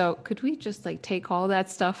figurines. So could we just like take all that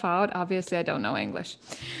stuff out? Obviously, I don't know English.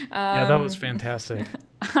 Yeah, that was fantastic.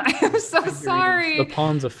 I am so sorry. The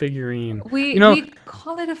pawn's a figurine. We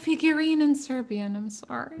call it a figurine in Serbian. I'm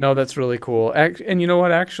sorry. No, that's really cool. And you know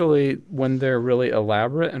what? Actually, when they're really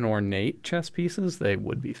elaborate and ornate chess pieces, they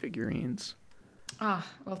would be figurines. Ah,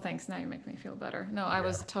 well, thanks. Now you make me feel better. No, I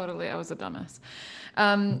was a dumbass.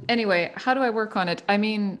 Anyway, how do I work on it? I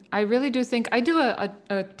mean, I really do think I do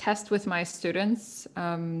a test with my students,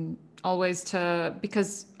 always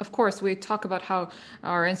because of course we talk about how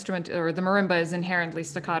our instrument or the marimba is inherently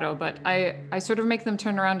staccato, but I sort of make them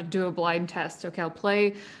turn around and do a blind test. Okay, I'll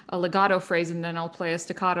play a legato phrase and then I'll play a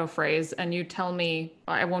staccato phrase, and you tell me,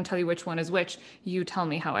 I won't tell you which one is which, you tell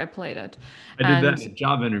me how I played it. I did that in a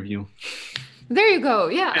job interview. There you go.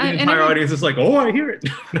 Yeah. And the entire audience is like, oh, I hear it.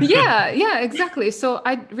 yeah, exactly. So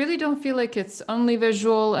I really don't feel like it's only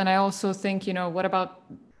visual. And I also think, what about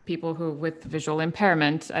people who with visual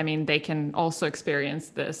impairment? I mean, they can also experience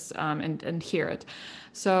this and hear it.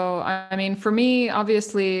 So, I mean, for me,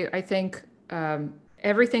 obviously, I think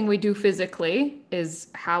everything we do physically is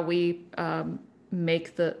how we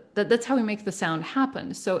that's how we make the sound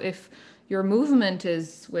happen. So if your movement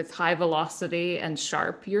is with high velocity and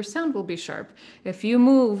sharp, your sound will be sharp. If you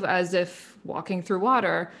move as if walking through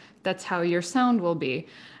water, that's how your sound will be.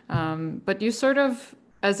 But you sort of,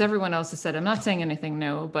 as everyone else has said, I'm not saying anything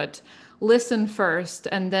new, but listen first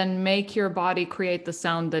and then make your body create the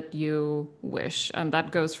sound that you wish. And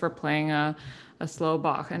that goes for playing a slow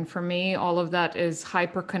Bach. And for me, all of that is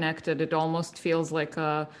hyper connected. It almost feels like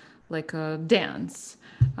a dance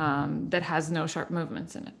that has no sharp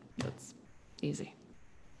movements in it. That's easy.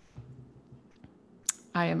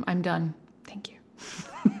 I'm done. Thank you.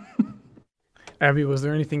 Abby, was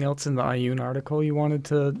there anything else in the Iyun article you wanted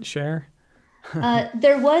to share?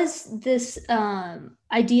 There was this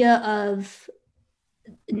idea of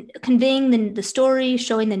conveying the story,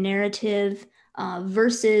 showing the narrative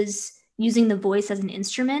versus using the voice as an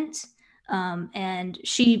instrument. And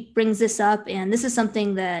she brings this up, and this is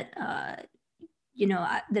something that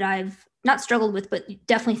that I've not struggled with, but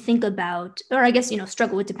definitely think about, or I guess,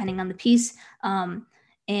 struggle with depending on the piece.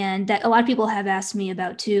 And that a lot of people have asked me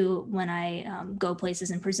about too, when I go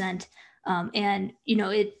places and present. And,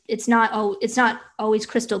 it's not always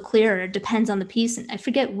crystal clear. It depends on the piece. And I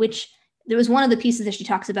forget there was one of the pieces that she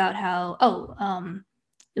talks about how,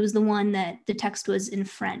 it was the one that the text was in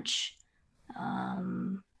French.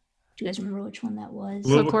 Do you guys remember which one that was?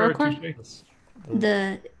 The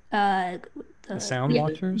Sound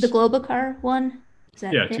Watchers? The Globocar one? Is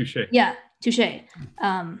that it? Touche. Yeah, Touche.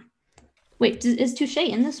 Wait, is Touche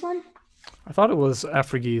in this one? I thought it was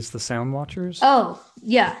Afrigis, the Sound Watchers. Oh,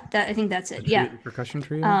 yeah, I think that's it. Yeah. Percussion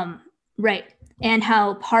trio? Right. And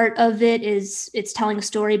how part of it is it's telling a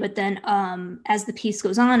story, but then as the piece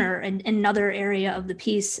goes on, or in another area of the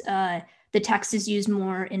piece, the text is used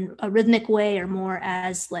more in a rhythmic way or more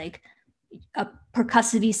as like a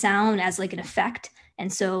percussive sound, as like an effect. And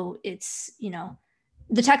so it's,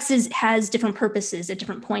 the text has different purposes at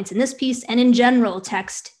different points in this piece. And in general,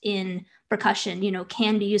 text in percussion,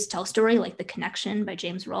 can be used to tell a story, like The Connection by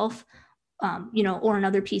James Rolfe, or in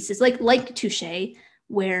other pieces like Touche,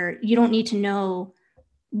 where you don't need to know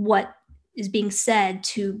what is being said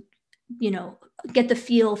to, get the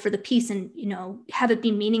feel for the piece and, have it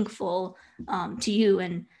be meaningful to you.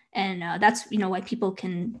 And that's, why people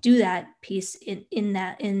can do that piece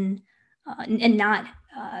and not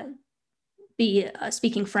be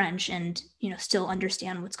speaking French and, still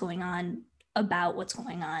understand what's going on about what's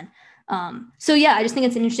going on. So yeah, I just think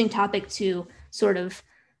it's an interesting topic to sort of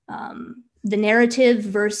the narrative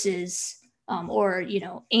versus,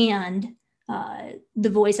 the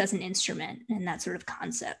voice as an instrument and that sort of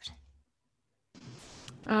concept.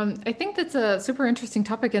 I think that's a super interesting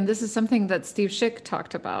topic, and this is something that Steve Schick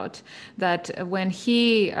talked about. That when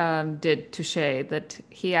he did Touche, that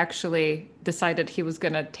he actually decided he was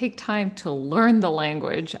going to take time to learn the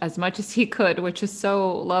language as much as he could, which is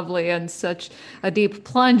so lovely and such a deep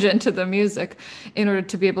plunge into the music, in order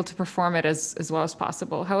to be able to perform it as well as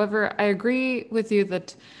possible. However, I agree with you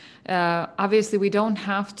that. Obviously, we don't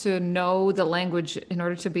have to know the language in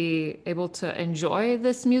order to be able to enjoy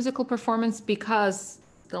this musical performance, because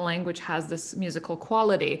the language has this musical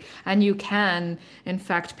quality, and you can in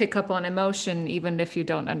fact pick up on emotion even if you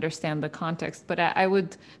don't understand the context. But I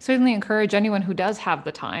would certainly encourage anyone who does have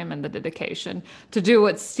the time and the dedication to do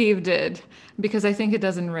what Steve did, because I think it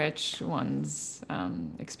does enrich one's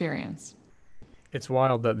experience. It's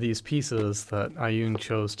wild that these pieces that Ayun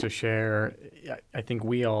chose to share, I think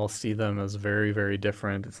we all see them as very, very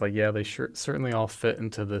different. It's like, yeah, they certainly all fit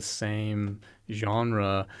into the same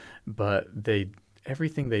genre, but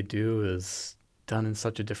everything they do is done in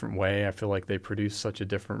such a different way. I feel like they produce such a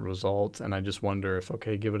different result, and I just wonder if,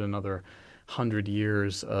 okay, give it another 100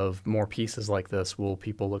 years of more pieces like this, will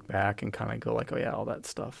people look back and kind of go like, oh yeah, all that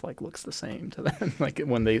stuff like looks the same to them? Like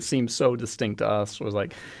when they seem so distinct to us, was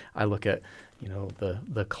like, I look at,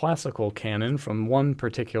 the classical canon from one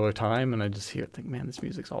particular time, and I just think, man, this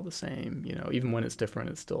music's all the same. Even when it's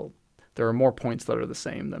different, it's still, there are more points that are the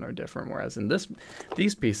same than are different. Whereas in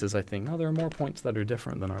these pieces, I think, no, there are more points that are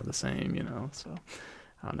different than are the same. So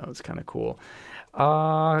I don't know, it's kind of cool.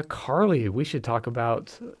 Carly, we should talk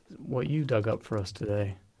about what you dug up for us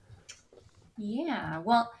today. Yeah,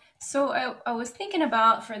 well, so I was thinking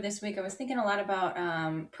about for this week, I was thinking a lot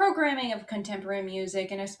about programming of contemporary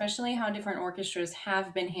music, and especially how different orchestras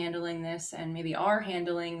have been handling this and maybe are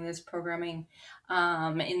handling this programming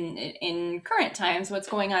in current times, what's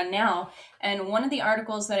going on now. And one of the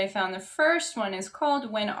articles that I found, the first one is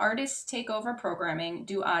called "When Artists Take Over Programming,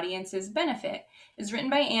 Do Audiences Benefit?" It's written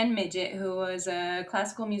by Anne Midget, who was a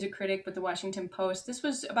classical music critic with the Washington Post. This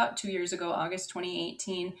was about 2 years ago, August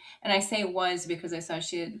 2018. And I say was because I saw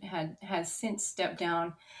she has since stepped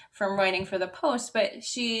down from writing for the Post. But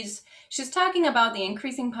she's talking about the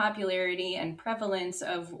increasing popularity and prevalence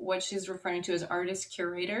of what she's referring to as artist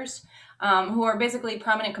curators, who are basically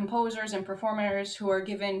prominent composers and performers who are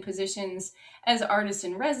given positions as artist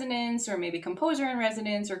in residence, or maybe composer in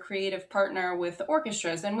residence, or creative partner with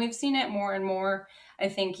orchestras. And we've seen it more and more. I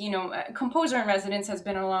think, composer in residence has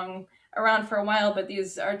been around for a while, but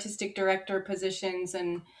these artistic director positions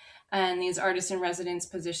and these artist in residence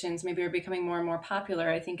positions maybe are becoming more and more popular,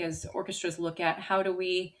 I think, as orchestras look at how do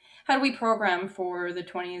we program for the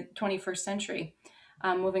 21st century.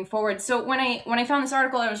 Moving forward. So when I found this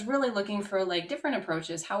article, I was really looking for like different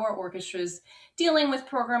approaches. How are orchestras dealing with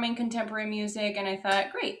programming contemporary music? And I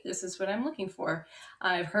thought, great, this is what I'm looking for.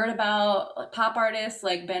 I've heard about pop artists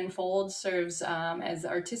like Ben Folds serves as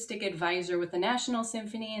artistic advisor with the National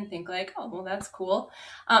Symphony, and think like, oh, well, that's cool.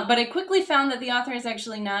 But I quickly found that the author is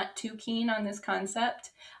actually not too keen on this concept.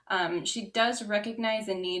 She does recognize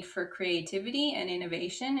a need for creativity and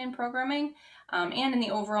innovation in programming, and in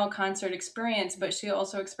the overall concert experience, but she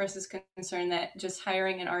also expresses concern that just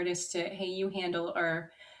hiring an artist to, hey, you handle our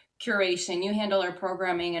curation, you handle our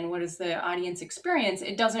programming, and what is the audience experience,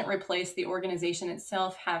 it doesn't replace the organization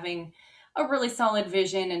itself having a really solid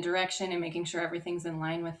vision and direction and making sure everything's in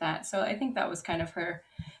line with that. So I think that was kind of her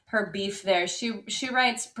beef there. She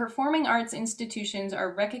writes, performing arts institutions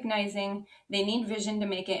are recognizing they need vision to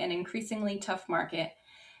make it an increasingly tough market.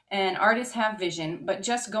 And artists have vision, but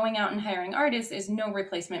just going out and hiring artists is no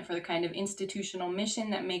replacement for the kind of institutional mission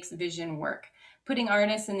that makes vision work. Putting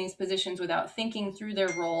artists in these positions without thinking through their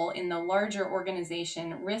role in the larger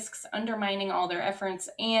organization risks undermining all their efforts,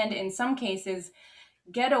 and in some cases,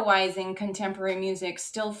 ghettoizing contemporary music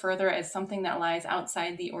still further as something that lies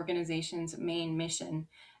outside the organization's main mission.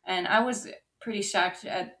 And I was pretty shocked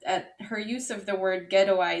at her use of the word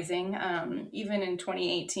ghettoizing, even in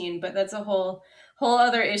 2018, but that's a whole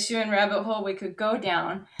other issue and rabbit hole we could go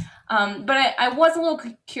down. But I was a little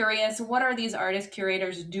curious, what are these artist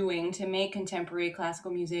curators doing to make contemporary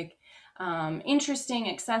classical music interesting,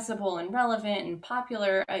 accessible, and relevant and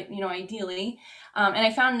popular, ideally. And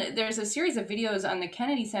I found there's a series of videos on the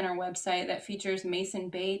Kennedy Center website that features Mason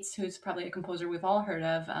Bates, who's probably a composer we've all heard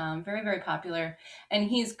of, very, very popular. And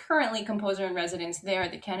he's currently composer in residence there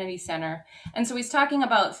at the Kennedy Center. And so he's talking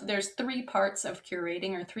about there's 3 parts of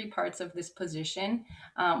curating, or 3 parts of this position.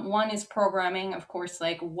 One is programming, of course,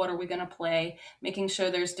 like what are we going to play, making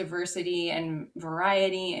sure there's diversity and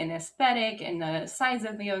variety and aesthetic and the size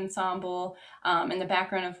of the ensemble, role, and the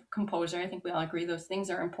background of composer. I think we all agree those things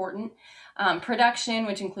are important. Production,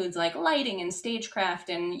 which includes like lighting and stagecraft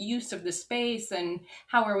and use of the space and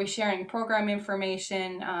how are we sharing program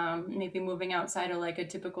information, maybe moving outside of like a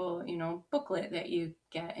typical, booklet that you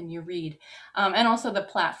get and you read. And also the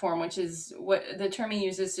platform, which is what the term he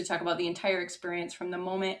uses to talk about the entire experience from the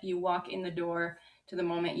moment you walk in the door to the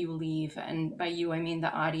moment you leave. And by you, I mean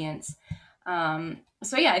the audience.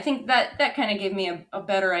 So yeah, I think that kind of gave me a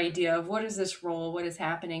better idea of what is this role, what is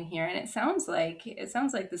happening here. And it sounds like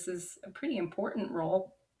this is a pretty important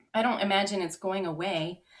role. I don't imagine it's going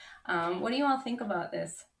away. What do you all think about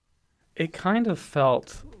this? It kind of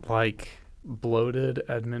felt like bloated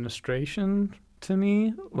administration to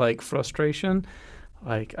me, like frustration.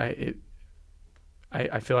 Like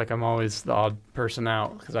I feel like I'm always the odd person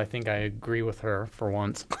out because I think I agree with her for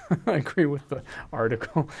once. I agree with the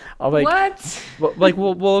article. What?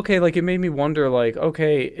 Well, okay. Like it made me wonder. Like,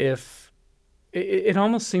 okay, if it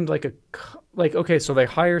almost seemed like okay, so they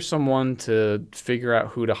hire someone to figure out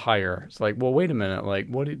who to hire. It's like, well, wait a minute. Like,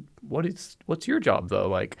 what's your job though?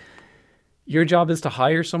 Like, your job is to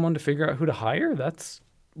hire someone to figure out who to hire. That's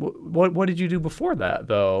what did you do before that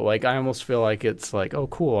though? Like, I almost feel like it's like, oh,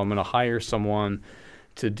 cool, I'm gonna hire someone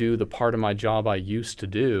to do the part of my job I used to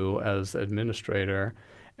do as administrator.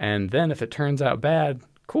 And then if it turns out bad,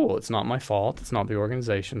 cool, it's not my fault. It's not the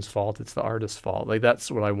organization's fault. It's the artist's fault. Like,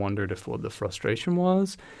 that's what I wondered if what the frustration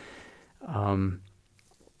was.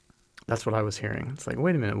 That's what I was hearing. It's like,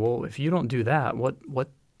 wait a minute. Well, if you don't do that, what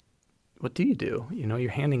do you do? You're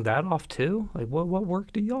handing that off too? Like, what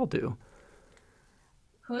work do y'all do?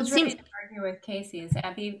 Who's ready to argue with Casey? Is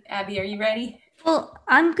Abby? Abby, are you ready? Well,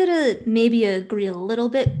 I'm gonna maybe agree a little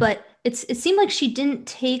bit, but it seemed like she didn't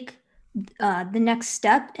take the next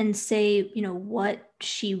step and say, what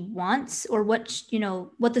she wants or what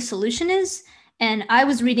the solution is. And I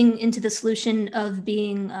was reading into the solution of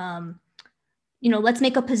being, let's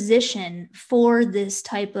make a position for this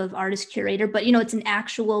type of artist curator, but it's an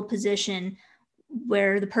actual position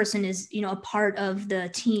where the person is, a part of the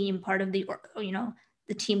team, part of the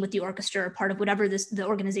team with the orchestra, part of whatever the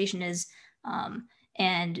organization is.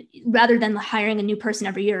 And rather than hiring a new person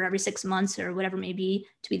every year or every 6 months or whatever it may be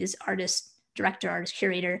to be this artist director, artist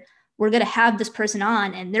curator, we're going to have this person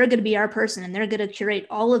on and they're going to be our person and they're going to curate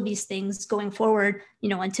all of these things going forward,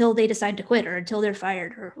 until they decide to quit or until they're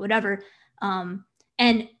fired or whatever.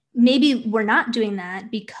 And maybe we're not doing that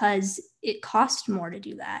because it costs more to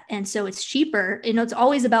do that. And so it's cheaper. It's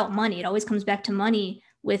always about money. It always comes back to money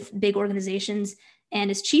with big organizations. And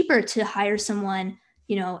it's cheaper to hire someone,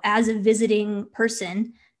 as a visiting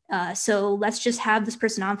person. So let's just have this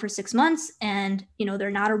person on for 6 months and,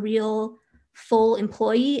 they're not a real full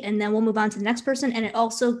employee. And then we'll move on to the next person. And it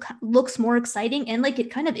also looks more exciting. And like,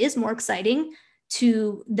 it kind of is more exciting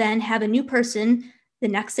to then have a new person the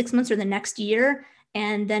next 6 months or the next year.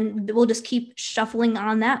 And then we'll just keep shuffling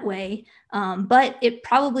on that way. But it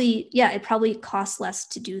probably costs less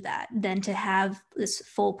to do that than to have this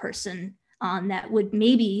full person on that would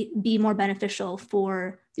maybe be more beneficial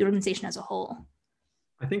for the organization as a whole.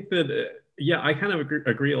 I think that, I kind of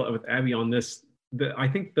agree a lot with Abby on this. I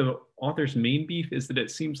think the author's main beef is that it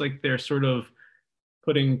seems like they're sort of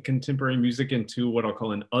putting contemporary music into what I'll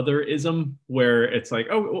call an otherism, where it's like,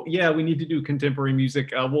 oh, well, yeah, we need to do contemporary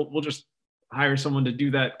music. We'll just hire someone to do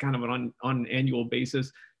that kind of on an annual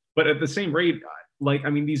basis. But at the same rate,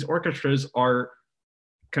 these orchestras are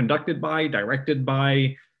conducted by, directed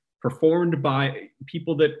by, performed by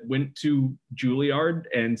people that went to Juilliard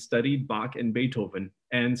and studied Bach and Beethoven.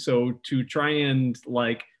 And so to try and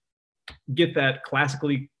get that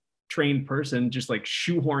classically trained person just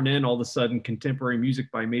shoehorn in all of a sudden contemporary music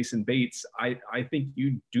by Mason Bates, I think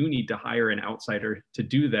you do need to hire an outsider to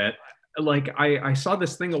do that. I saw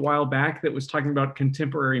this thing a while back that was talking about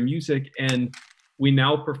contemporary music, and we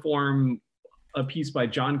now perform a piece by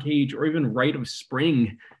John Cage or even Rite of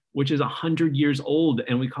Spring, which is 100 years old,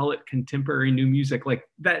 and we call it contemporary new music. Like,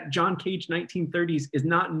 that John Cage 1930s is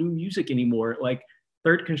not new music anymore. Like,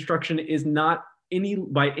 Third Construction is not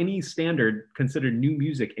by any standard considered new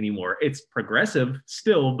music anymore. It's progressive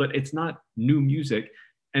still, but it's not new music.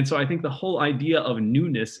 And so I think the whole idea of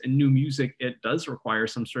newness and new music, it does require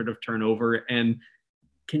some sort of turnover. And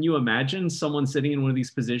can you imagine someone sitting in one of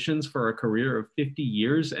these positions for a career of 50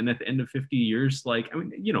 years? And at the end of 50 years,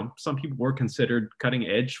 some people were considered cutting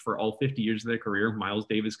edge for all 50 years of their career. Miles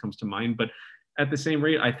Davis comes to mind. But at the same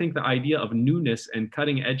rate, I think the idea of newness and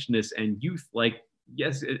cutting edgeness and youth,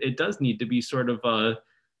 yes, it does need to be sort of a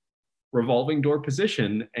revolving door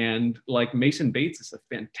position. And Mason Bates is a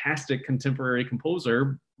fantastic contemporary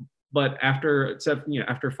composer, But after,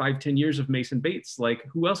 after 5, 10 years of Mason Bates, like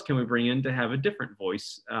who else can we bring in to have a different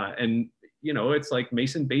voice? And it's like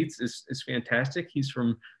Mason Bates is fantastic. He's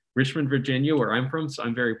from Richmond, Virginia, where I'm from, so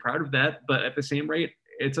I'm very proud of that. But at the same rate,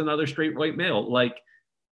 it's another straight white male. Like,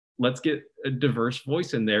 let's get a diverse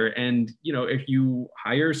voice in there. And if you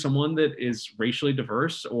hire someone that is racially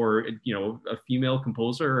diverse, or a female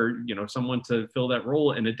composer, or someone to fill that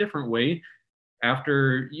role in a different way,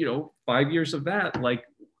 after 5 years of that, like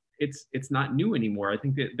it's not new anymore. I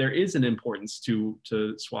think that there is an importance to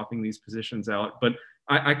swapping these positions out. But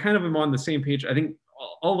I kind of am on the same page. I think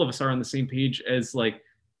all of us are on the same page as like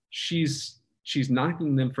she's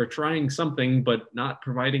knocking them for trying something but not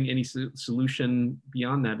providing any solution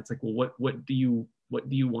beyond that. It's like, well, what do you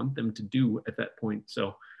want them to do at that point?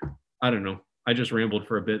 So I don't know. I just rambled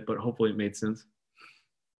for a bit, but hopefully it made sense.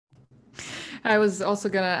 I was also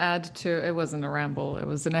going to add to, it wasn't a ramble, it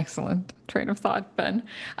was an excellent train of thought, Ben.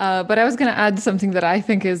 But I was going to add something that I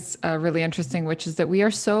think is really interesting, which is that we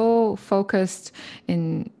are so focused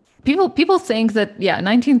in, people think that,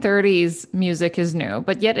 1930s music is new,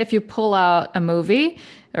 but yet if you pull out a movie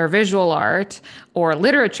or visual art or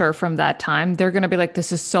literature from that time, they're going to be like,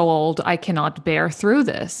 this is so old, I cannot bear through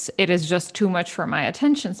this. It is just too much for my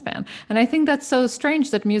attention span. And I think that's so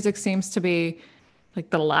strange that music seems to be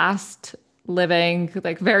like the last living,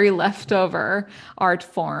 like very leftover art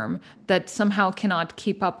form that somehow cannot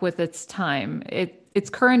keep up with its time. Its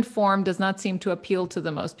current form does not seem to appeal to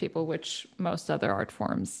the most people, which most other art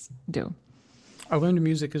forms do. I learned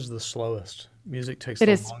music is the slowest. Music takes It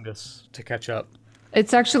the is. longest to catch up.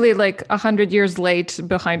 It's actually like 100 years late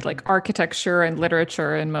behind like architecture and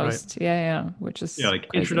literature and most, which is like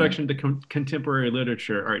crazy. introduction to contemporary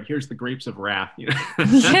literature. All right, here's the Grapes of Wrath. yeah.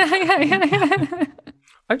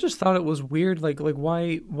 I just thought it was weird. Like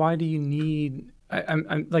why do you need?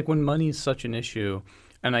 I'm like, when money is such an issue,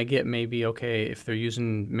 and I get maybe, okay, if they're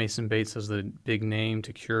using Mason Bates as the big name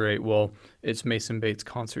to curate, well, it's Mason Bates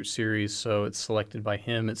concert series, so it's selected by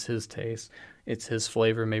him. It's his taste. It's his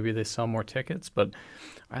flavor. Maybe they sell more tickets, but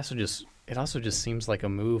it also just seems like a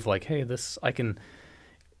move. Like, hey, I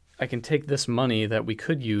can take this money that we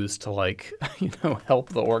could use to, like, help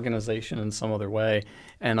the organization in some other way,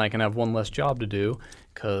 and I can have one less job to do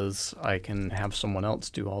because I can have someone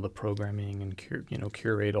else do all the programming and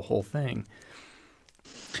curate a whole thing.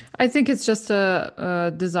 I think it's just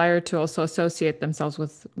a desire to also associate themselves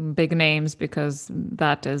with big names, because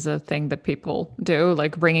that is a thing that people do,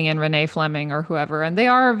 like bringing in Renee Fleming or whoever. And they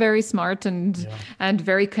are very smart and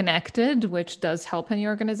very connected, which does help any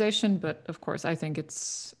organization. But of course, I think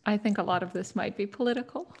a lot of this might be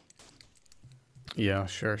political. Yeah,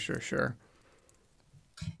 sure.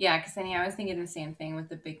 Yeah, because I was thinking the same thing with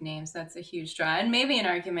the big names. That's a huge draw, and maybe an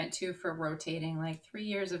argument too for rotating, like 3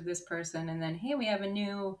 years of this person, and then hey, we have a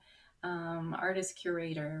new artist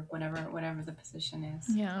curator, whatever the position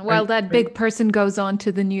is. Yeah, well, that big person goes on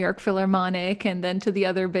to the New York Philharmonic and then to the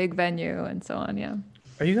other big venue and so on. Yeah.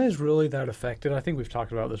 Are you guys really that affected? I think we've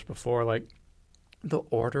talked about this before. Like, the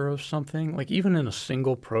order of something, like even in a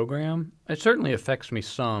single program, it certainly affects me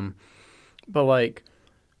some, but like,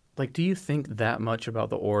 do you think that much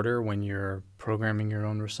about the order when you're programming your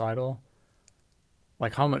own recital?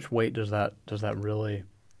 Like, how much weight does that really?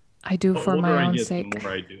 I do, for my own sake. The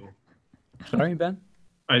more I do. Sorry, Ben?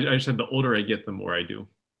 I said the older I get, the more I do.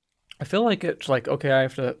 I feel like it's like, okay, I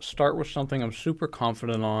have to start with something I'm super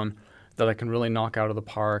confident on that I can really knock out of the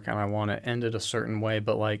park, and I want to end it a certain way,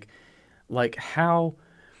 but like how,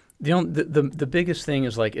 the biggest thing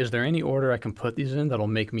is, like, is there any order I can put these in that'll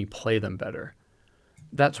make me play them better?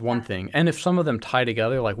 That's one thing. And if some of them tie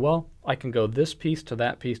together, like, well, I can go this piece to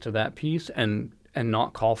that piece to that piece and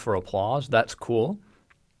not call for applause, that's cool.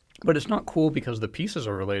 But it's not cool because the pieces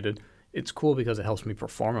are related. It's cool because it helps me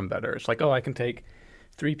perform them better. It's like, oh, I can take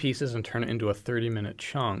 3 pieces and turn it into a 30-minute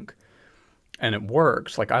chunk, and it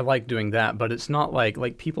works. Like, I like doing that, but it's not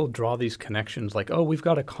like people draw these connections like, oh, we've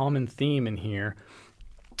got a common theme in here.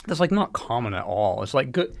 That's like not common at all. It's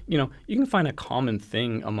like, good, you can find a common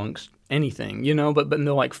thing amongst anything, but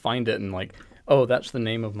they'll like find it and like, oh, that's the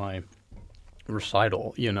name of my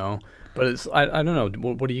recital, But it's, I don't know.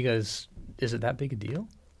 What do you guys, is it that big a deal?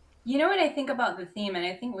 You know what I think about the theme, and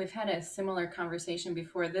I think we've had a similar conversation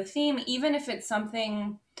before. The theme, even if it's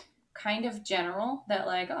something kind of general that,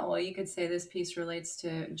 like, oh, well, you could say this piece relates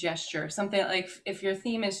to gesture, something like, if your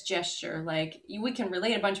theme is gesture, like, we can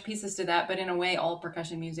relate a bunch of pieces to that, but in a way all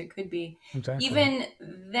percussion music could be. Exactly. Even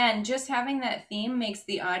then, just having that theme makes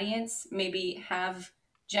the audience maybe have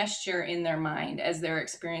gesture in their mind as they're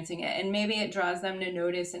experiencing it, and maybe it draws them to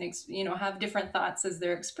notice and have different thoughts as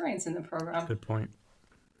they're experiencing the program. Good point.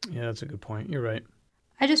 Yeah, that's a good point. You're right.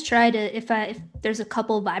 I just try to, if there's a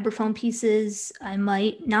couple vibraphone pieces, I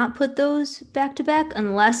might not put those back to back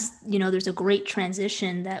unless, there's a great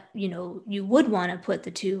transition that, you would want to put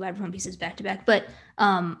the two vibraphone pieces back to back. But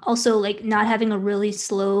also like not having a really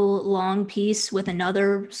slow, long piece with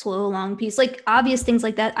another slow, long piece, like obvious things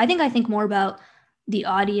like that. I think more about how the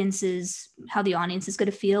audience is going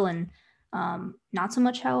to feel, and not so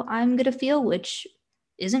much how I'm going to feel, which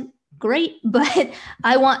isn't great, but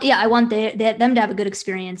I want them to have a good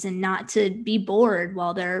experience and not to be bored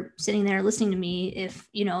while they're sitting there listening to me.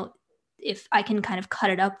 If I can kind of cut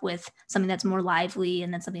it up with something that's more lively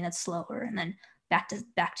and then something that's slower and then back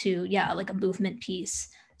to like a movement piece.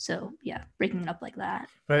 So yeah, breaking it up like that.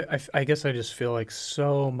 But I guess I just feel like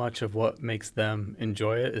so much of what makes them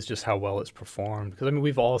enjoy it is just how well it's performed. Because I mean,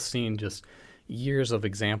 we've all seen just years of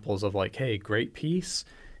examples of like, hey, great piece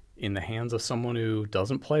in the hands of someone who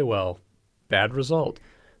doesn't play well, bad result.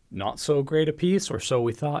 Not so great a piece, or so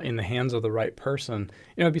we thought, in the hands of the right person.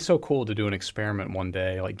 It'd be so cool to do an experiment one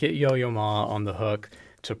day, like get Yo-Yo Ma on the hook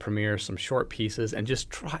to premiere some short pieces and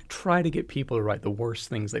just try to get people to write the worst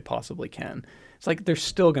things they possibly can. It's like they're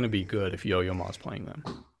still going to be good if Yo-Yo Ma's playing them.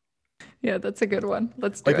 Yeah, that's a good one.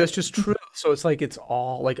 Let's do Like it. that's just true. So it's like it's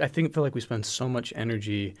all like I feel like we spend so much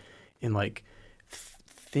energy in like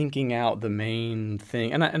thinking out the main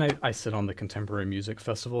thing. And I sit on the Contemporary Music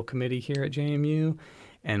Festival committee here at JMU,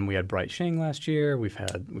 and we had Bright Sheng last year. We've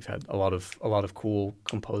had a lot of cool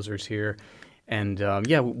composers here, and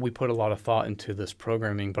we put a lot of thought into this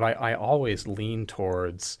programming. But I always lean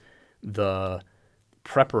towards the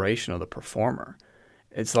preparation of the performer.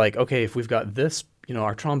 It's like, okay, if we've got this,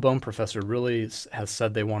 our trombone professor really has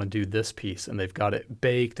said they want to do this piece and they've got it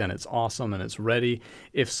baked and it's awesome and it's ready.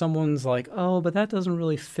 If someone's like, oh, but that doesn't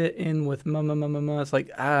really fit in with it's like,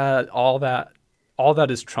 all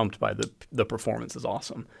that is trumped by the performance is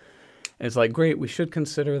awesome. And it's like, great, we should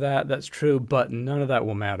consider that. That's true, but none of that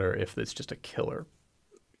will matter if it's just a killer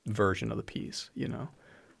version of the piece,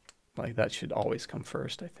 Like that should always come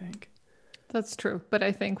first, I think. That's true. But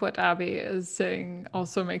I think what Abby is saying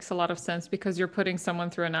also makes a lot of sense, because you're putting someone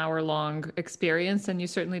through an hour-long experience, and you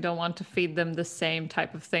certainly don't want to feed them the same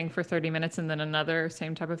type of thing for 30 minutes and then another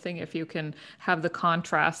same type of thing. If you can have the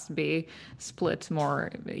contrast be split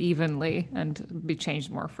more evenly and be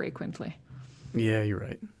changed more frequently. Yeah, you're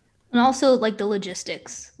right. And also like the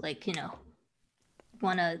logistics, like,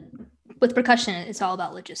 with percussion, it's all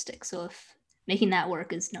about logistics. So if making that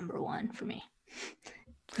work is number one for me.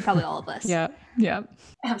 Probably all of us. Yeah.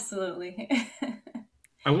 Absolutely.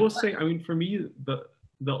 I will say, I mean, for me,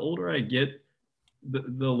 the older I get,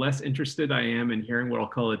 the less interested I am in hearing what I'll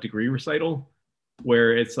call a degree recital,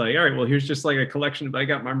 where it's like, all right, well, here's just like a collection of, I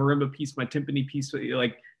got my marimba piece, my timpani piece.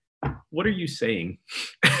 Like, what are you saying?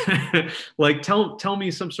 Like, tell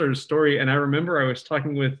me some sort of story. And I remember I was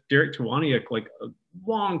talking with Derek Tuwaniuk like a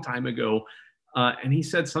long time ago, and he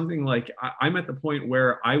said something like, I'm at the point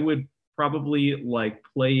where I would probably like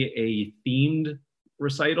play a themed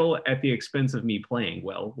recital at the expense of me playing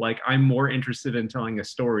well. Like I'm more interested in telling a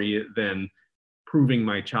story than proving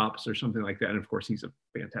my chops or something like that. And of course he's a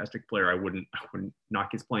fantastic player. I wouldn't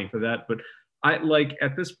knock his playing for that. But I like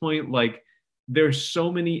at this point, like there's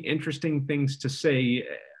so many interesting things to say.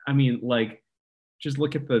 I mean, like just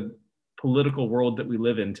look at the political world that we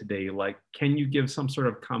live in today. Like, can you give some sort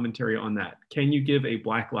of commentary on that? Can you give a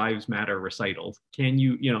Black Lives Matter recital? Can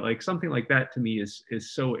you, like something like that to me is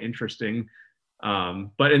so interesting.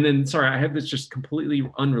 And then, sorry, I have this just completely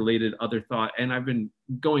unrelated other thought, and I've been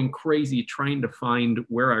going crazy trying to find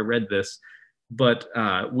where I read this, but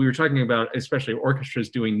we were talking about, especially orchestras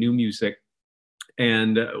doing new music.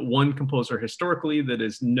 And one composer historically that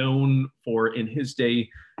is known for, in his day,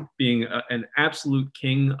 being an absolute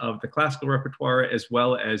king of the classical repertoire as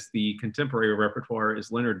well as the contemporary repertoire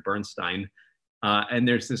is Leonard Bernstein. And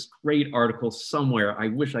there's this great article somewhere, I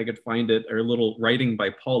wish I could find it, or a little writing by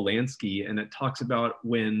Paul Lansky, and it talks about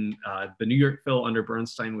when the New York Phil under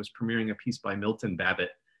Bernstein was premiering a piece by Milton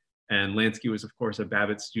Babbitt. And Lansky was, of course, a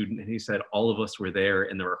Babbitt student, and he said all of us were there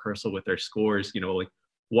in the rehearsal with their scores, like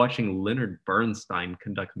watching Leonard Bernstein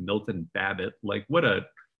conduct Milton Babbitt. Like what a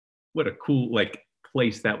cool like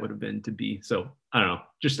place that would have been to be. So I don't know,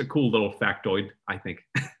 just a cool little factoid, I think.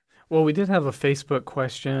 Well, we did have a Facebook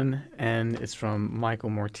question, and it's from Michael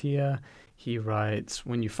Mortia. He writes,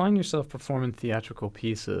 when you find yourself performing theatrical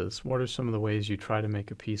pieces, what are some of the ways you try to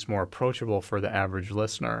make a piece more approachable for the average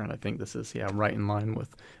listener? And I think this is, right in line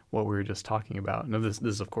with what we were just talking about. Now, this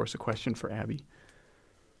is, of course, a question for Abby.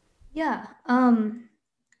 Yeah.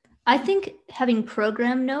 I think having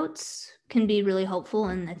program notes can be really helpful,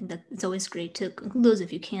 and I think that it's always great to include those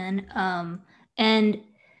if you can. And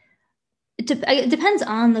it depends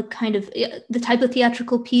on the kind of the type of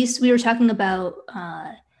theatrical piece. We were talking about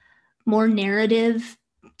more narrative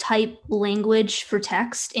type language for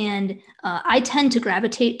text, and I tend to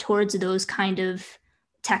gravitate towards those kind of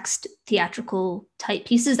text theatrical type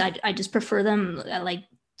pieces. I just prefer them. I like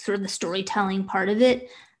sort of the storytelling part of it,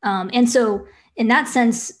 and so in that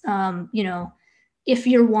sense, if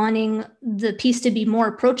you're wanting the piece to be more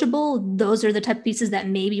approachable, those are the type of pieces that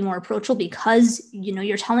may be more approachable because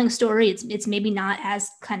you're telling a story. It's maybe not as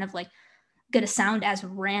kind of like going to sound as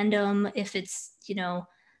random if it's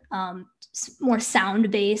more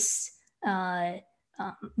sound based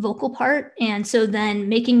vocal part, and so then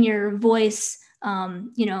making your voice,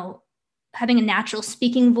 having a natural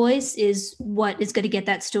speaking voice is what is going to get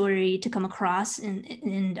that story to come across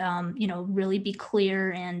and really be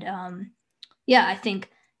clear and I think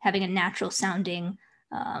having a natural sounding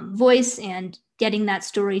voice and getting that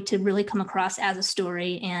story to really come across as a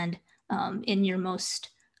story and in your most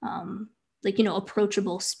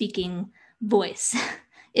approachable speaking voice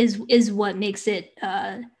is what makes it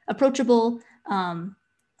approachable. And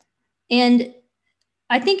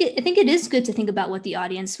I think it is good to think about what the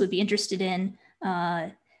audience would be interested in.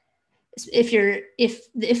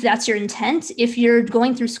 If that's your intent, if you're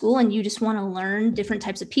going through school and you just want to learn different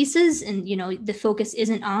types of pieces and the focus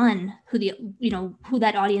isn't on who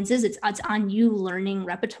that audience is, it's on you learning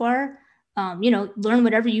repertoire. Learn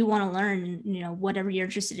whatever you want to learn, whatever you're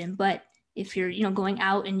interested in. But if you're going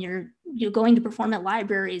out and you're going to perform at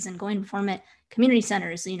libraries and going to perform at community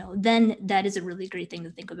centers, then that is a really great thing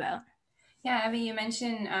to think about. Yeah, Abby, you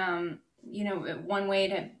mentioned one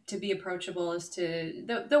way to be approachable is to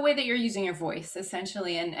the way that you're using your voice,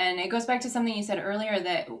 essentially. And it goes back to something you said earlier,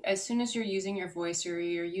 that as soon as you're using your voice or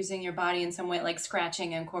you're using your body in some way, like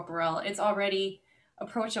scratching and corporal, it's already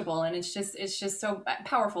approachable. And it's just so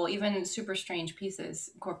powerful, even super strange pieces,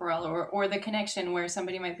 corporal, or the connection where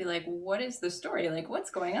somebody might be like, what is the story? Like, what's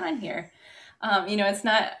going on here? It's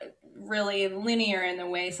not really linear in the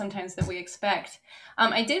way sometimes that we expect.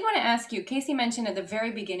 I did want to ask you, Casey mentioned at the very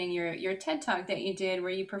beginning your TED Talk that you did where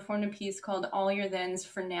you performed a piece called All Your Thens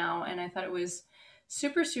for Now, and I thought it was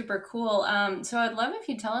super, super cool. So I'd love if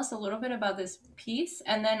you tell us a little bit about this piece,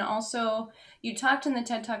 and then also you talked in the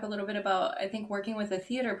TED Talk a little bit about, I think, working with a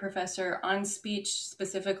theater professor on speech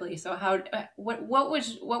specifically. So what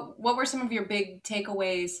were some of your big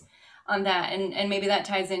takeaways on that, and maybe that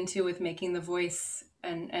ties into with making the voice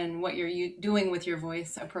and what you're doing with your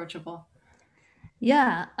voice approachable.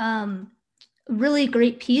 Yeah, really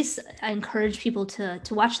great piece. I encourage people to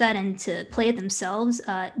watch that and to play it themselves.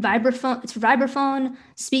 Vibraphone, it's vibraphone,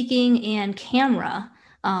 speaking, and camera.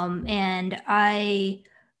 And at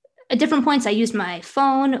different points, I used my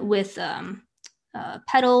phone with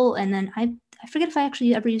pedal, and then I forget if I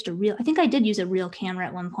actually ever used I think I did use a real camera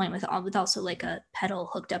at one point with also like a pedal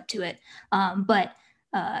hooked up to it. But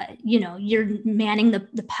you're manning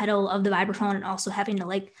the pedal of the vibraphone and also having to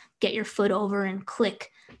like get your foot over and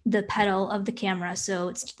click the pedal of the camera. So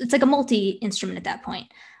it's like a multi-instrument at that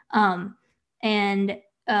point.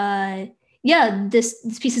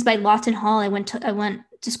 This piece is by Lawton Hall. I went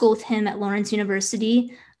to school with him at Lawrence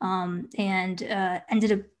University, and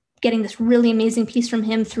ended up getting this really amazing piece from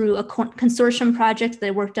him through a consortium project that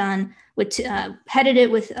I worked on headed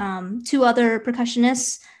it with two other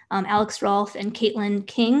percussionists, Alex Rolfe and Caitlin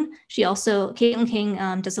King. Caitlin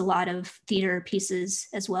King does a lot of theater pieces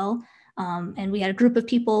as well. And we had a group of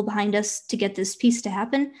people behind us to get this piece to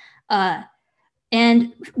happen.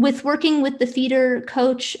 And with working with the theater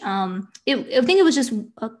coach, I think it was just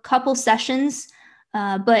a couple sessions,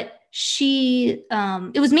 but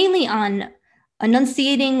it was mainly on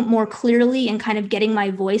enunciating more clearly and kind of getting my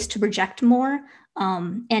voice to project more.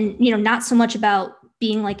 And, not so much about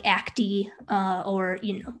being like acty or,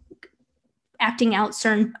 acting out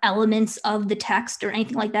certain elements of the text or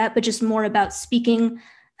anything like that, but just more about speaking,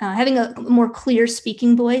 having a more clear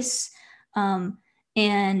speaking voice.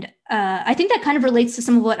 And I think that kind of relates to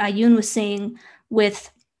some of what Ayun was saying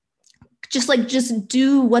with just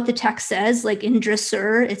do what the text says, like in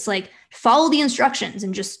dressur. It's like follow the instructions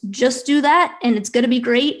and just do that, and it's going to be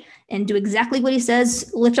great. And do exactly what he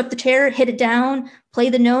says. Lift up the chair, hit it down, play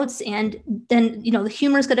the notes, and then the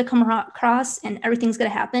humor is going to come across, and everything's going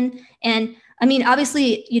to happen. And I mean,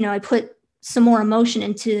 obviously, I put some more emotion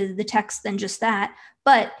into the text than just that,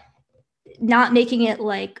 but not making it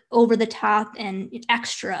like over the top and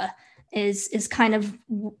extra is kind of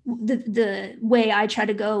the way I try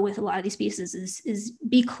to go with a lot of these pieces is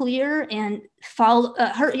be clear and follow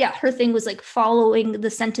her thing was like following the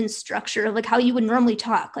sentence structure of like how you would normally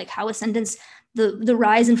talk, like how a sentence, the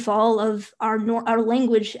rise and fall of our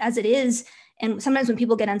language as it is, And sometimes when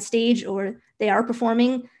people get on stage or they are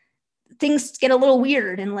performing, things get a little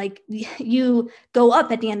weird, and like you go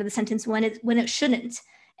up at the end of the sentence when it shouldn't.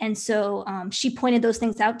 And so she pointed those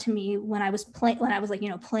things out to me when I was like,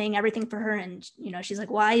 playing everything for her. And, she's like,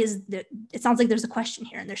 why is there, it sounds like there's a question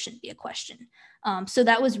here and there shouldn't be a question. So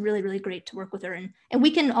that was really, really great to work with her. And we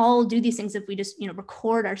can all do these things if we just,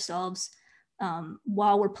 record ourselves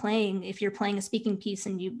while we're playing. If you're playing a speaking piece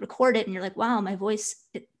and you record it and you're like, wow, my voice,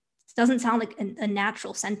 it doesn't sound like a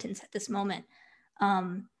natural sentence at this moment.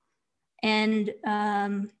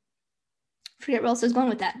 Forget where else I was going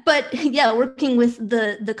with that, but yeah, working with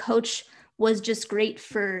the coach was just great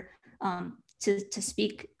for to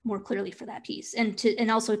speak more clearly for that piece,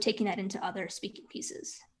 and also taking that into other speaking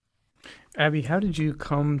pieces. Abby, how did you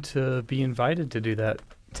come to be invited to do that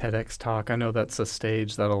TEDx talk? I know that's a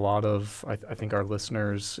stage that a lot of I think our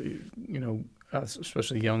listeners,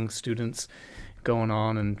 especially young students going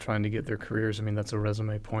on and trying to get their careers. I mean, that's a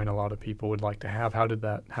resume point a lot of people would like to have. How did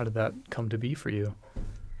that come to be for you?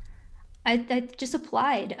 I just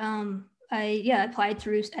applied. I applied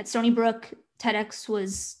at Stony Brook. TEDx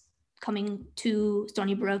was coming to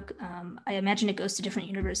Stony Brook. I imagine it goes to different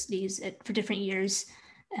universities for different years.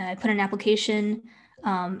 I put in an application,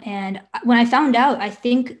 and when I found out, I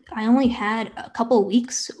think I only had a couple of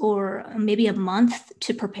weeks or maybe a month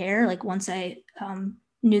to prepare. Like once I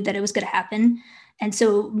knew that it was going to happen, and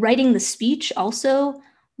so writing the speech also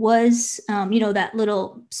was, that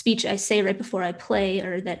little speech I say right before I play,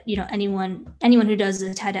 or that, anyone who does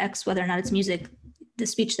a TEDx, whether or not it's music, the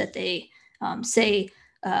speech that they say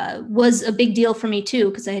was a big deal for me too,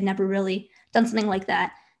 because I had never really done something like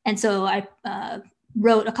that. And so I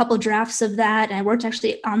wrote a couple of drafts of that, and I worked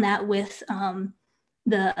actually on that with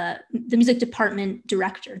the music department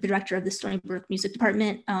director, the director of the Stony Brook music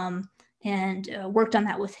department, and worked on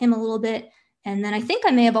that with him a little bit. And then I think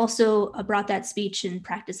I may have also brought that speech and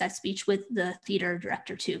practiced that speech with the theater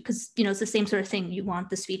director too, because it's the same sort of thing. You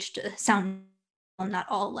want the speech to sound not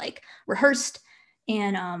all like rehearsed.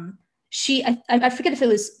 And I forget if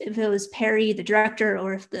it was Perry, the director,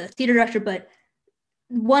 or if the theater director, but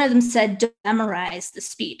one of them said, don't memorize the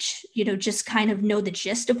speech. Just kind of know the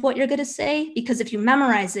gist of what you're going to say, because if you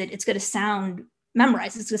memorize it, it's going to sound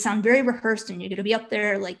memorized. It's going to sound very rehearsed, and you're going to be up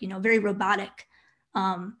there like very robotic.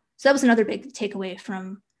 So that was another big takeaway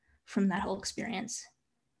from that whole experience.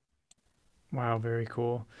 Wow, very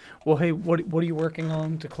cool. Well, hey, what are you working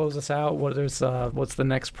on to close us out? What's the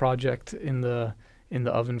next project in the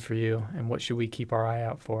oven for you, and what should we keep our eye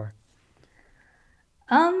out for?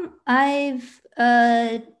 I've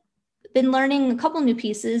been learning a couple new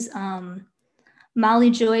pieces.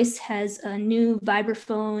 Molly Joyce has a new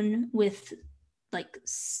vibraphone with like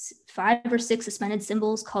 5 or 6 suspended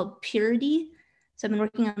cymbals called Purity. So I've been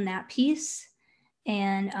working on that piece,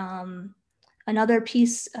 and another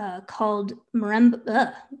piece called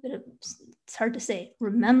Marimba. It's hard to say.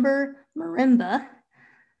 Remember Marimba.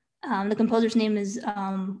 The composer's name is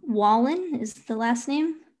Wallen is the last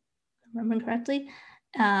name, if I'm remembering correctly.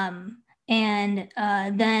 And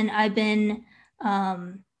then I've been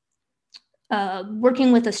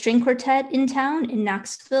working with a string quartet in town in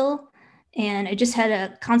Knoxville, and I just had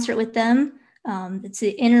a concert with them. It's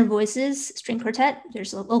the Inner Voices String Quartet.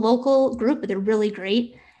 There's a local group, but they're really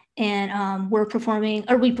great. And we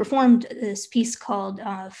performed this piece called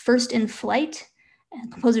First in Flight. And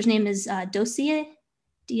the composer's name is Dosia,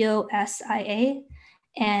 Dosia.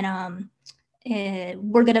 And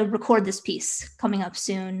we're going to record this piece coming up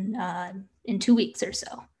soon in 2 weeks or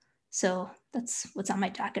so. So that's what's on my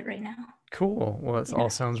docket right now. Cool. Well, that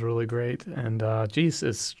all sounds really great. And geez,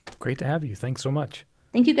 it's great to have you. Thanks so much.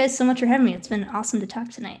 Thank you guys so much for having me. It's been awesome to talk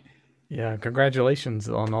tonight. Yeah, congratulations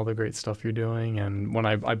on all the great stuff you're doing. And when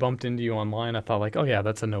I bumped into you online, I thought like, oh yeah,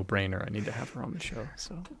 that's a no-brainer. I need to have her on the show.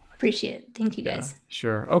 So appreciate it. Thank you guys.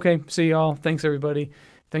 Sure. Okay. See y'all. Thanks everybody.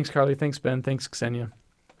 Thanks Carly. Thanks Ben. Thanks Ksenia.